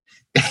Corman,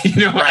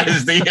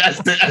 as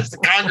the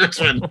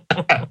congressman.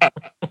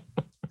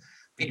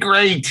 Be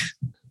great.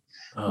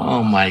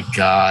 Oh my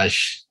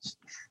gosh.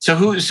 So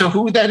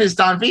who that is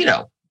Don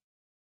Vito?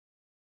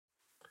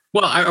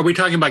 Well, are we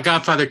talking about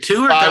Godfather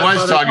 2 or I was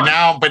Godfather talking 1?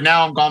 now, but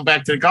now I'm going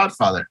back to the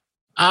Godfather.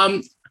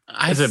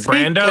 Is it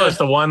Brando? Is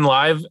the one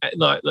live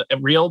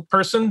real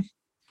person?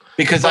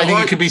 Because I think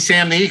it could be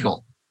Sam the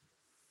Eagle.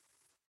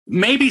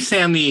 maybe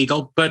Sam the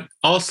Eagle, but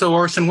also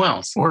Orson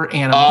Welles or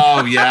Animal.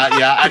 Oh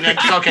yeah. And then,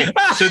 okay,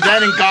 so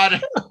then in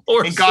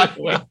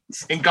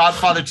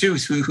Godfather 2,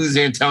 who's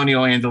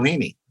Antonio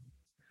Andolini?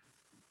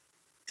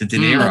 The De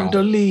Niro.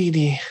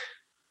 Andolini.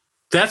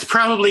 That's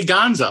probably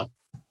Gonzo.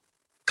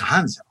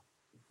 Gonzo.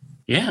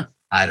 Yeah.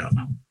 I don't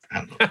know.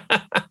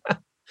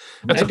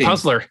 That's a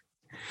puzzler.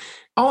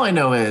 All I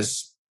know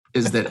is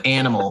that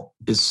Animal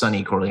is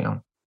Sonny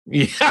Corleone.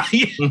 Yeah.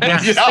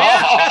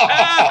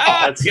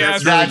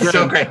 That's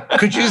so great.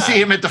 Could you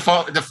see him at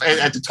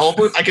the toll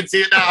booth? I can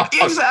see it now.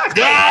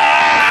 Exactly.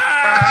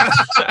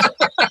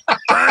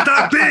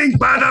 Bada bing,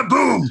 bada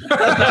boom.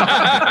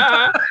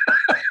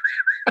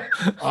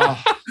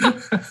 Oh,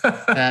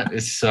 that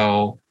is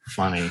so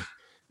funny.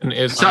 And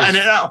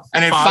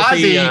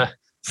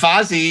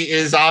Fozzie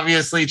is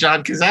obviously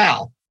John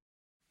Cazale.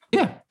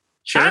 Yeah,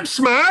 sure. I'm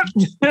smart.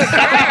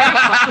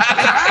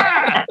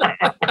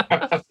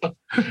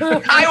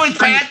 I was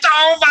bent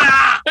over.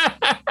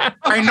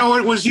 I know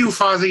it was you,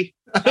 Fozzie.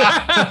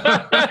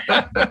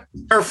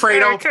 Or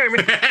Fredo.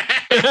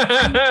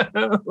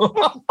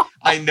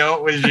 I know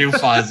it was you,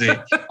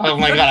 Fozzie. Oh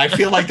my God. I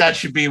feel like that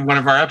should be one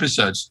of our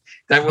episodes.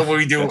 That when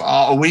we do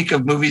a week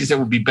of movies that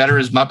would be better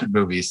as Muppet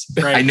movies.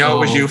 Right. I know it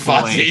was you,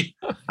 Fozzie.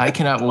 I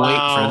cannot wait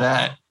for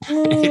that.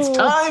 It's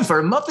time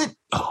for Muppet.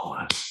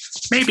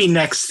 Maybe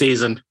next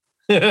season.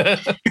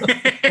 That's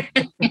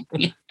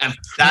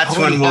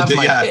when we'll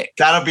do. Yeah,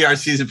 that'll be our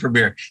season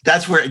premiere.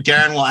 That's where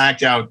Darren will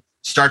act out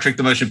Star Trek: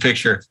 The Motion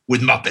Picture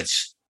with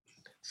Muppets.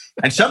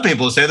 And some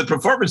people say the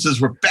performances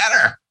were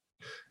better,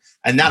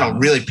 and that'll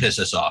really piss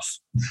us off.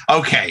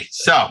 Okay,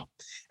 so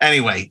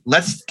anyway,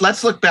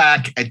 let's look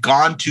back at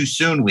Gone Too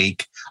Soon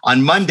week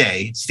on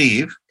Monday.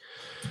 Steve.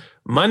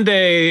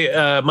 Monday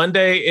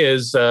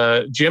is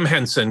Jim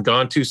Henson,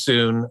 Gone Too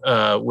Soon,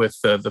 with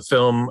the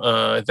film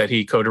that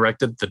he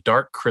co-directed, The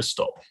Dark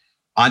Crystal.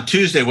 On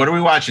Tuesday, what are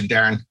we watching,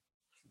 Darren?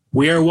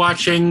 We are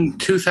watching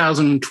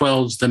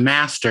 2012's The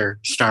Master,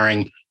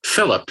 starring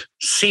Philip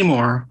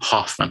Seymour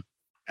Hoffman.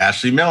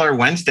 Ashley Miller,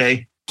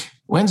 Wednesday,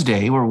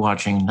 we're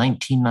watching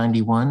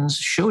 1991's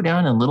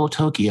Showdown in Little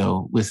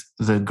Tokyo with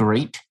the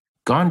great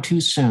Gone Too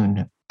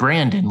Soon,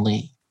 Brandon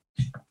Lee.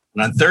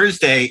 And on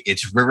Thursday,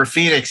 it's River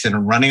Phoenix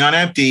and Running on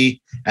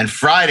Empty. And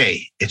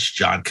Friday, it's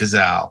John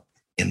Cazale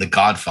in The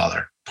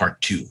Godfather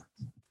Part 2.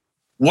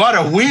 What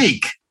a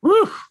week!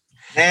 Woo!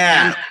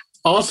 Man. And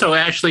also,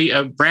 actually,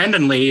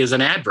 Brandon Lee is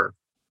an adverb.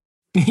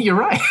 You're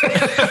right.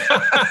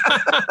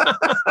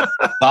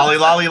 Lolly,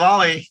 lolly,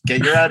 lolly.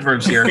 Get your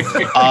adverbs here.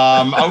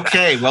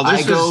 Okay, well,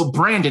 I go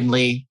Brandon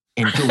Lee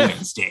into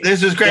Wednesday.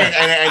 This is great.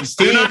 And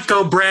Steve, do not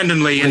go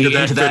Brandon Lee into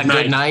that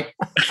good night.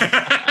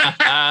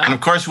 And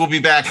of course, we'll be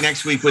back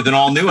next week with an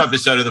all new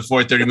episode of the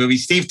 430 Movie.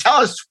 Steve, tell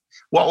us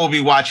what we'll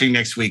be watching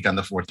next week on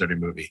the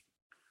 430 Movie.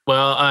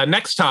 Well,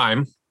 next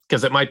time,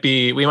 because we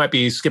might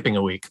be skipping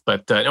a week,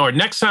 but or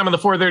next time on the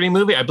 430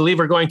 Movie, I believe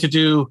we're going to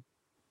do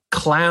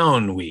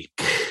Clown Week.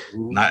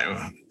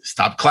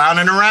 Stop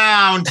clowning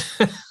around.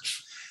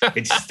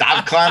 It's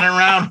Stop Clowning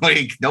Around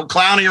week. No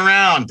clowning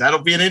around.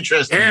 That'll be an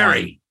interesting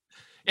one.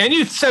 And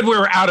you said we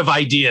were out of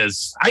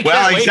ideas. I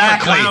can't wait for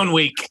Clown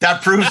Week.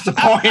 That proves the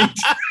point.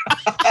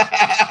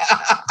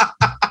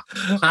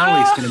 Clown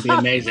Week's going to be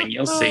amazing.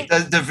 You'll see.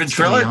 The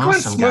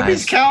ventriloquist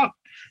movies count?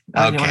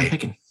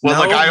 Okay.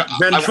 Well, look,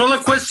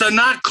 ventriloquists are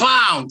not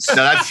clowns. So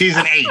that's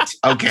season 8.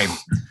 Okay.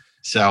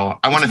 So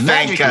I want to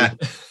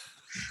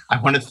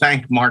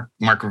thank Mark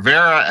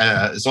Rivera,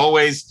 as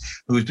always,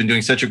 who's been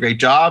doing such a great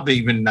job.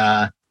 Even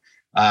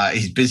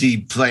he's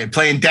busy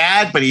playing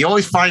dad, but he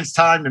always finds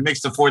time to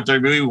mix the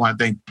 430 Movie. We want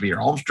to thank Peter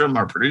Holmstrom,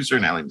 our producer,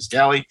 and Allie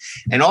Muscali,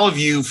 and all of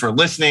you for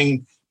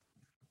listening.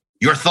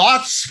 Your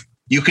thoughts,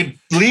 you could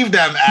leave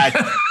them at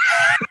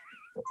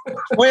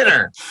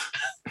Twitter,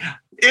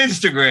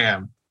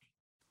 Instagram,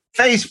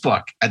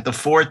 Facebook at the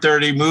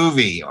 430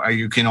 Movie, or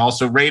you can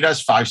also rate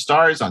us 5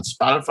 stars on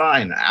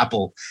Spotify and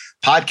Apple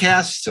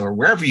Podcasts or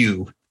wherever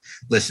you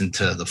listen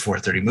to the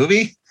 430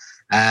 Movie.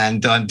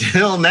 And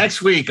until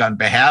next week, on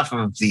behalf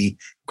of the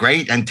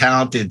great and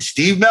talented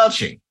Steve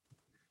Melching,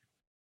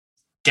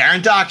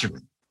 Darren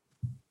Doctorman,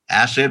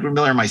 Ashley Edward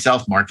Miller, and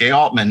myself, Mark A.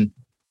 Altman,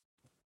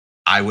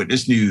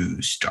 Eyewitness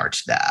News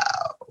starts now.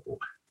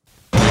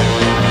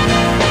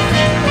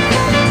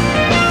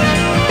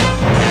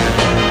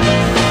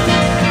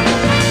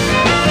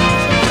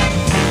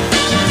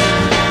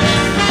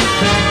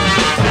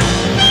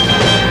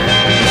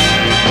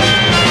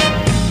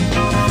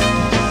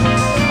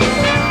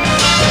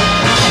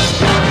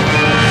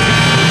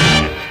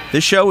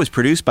 This show is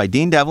produced by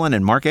Dean Devlin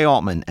and Mark A.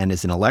 Altman and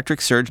is an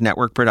Electric Surge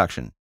Network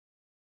production.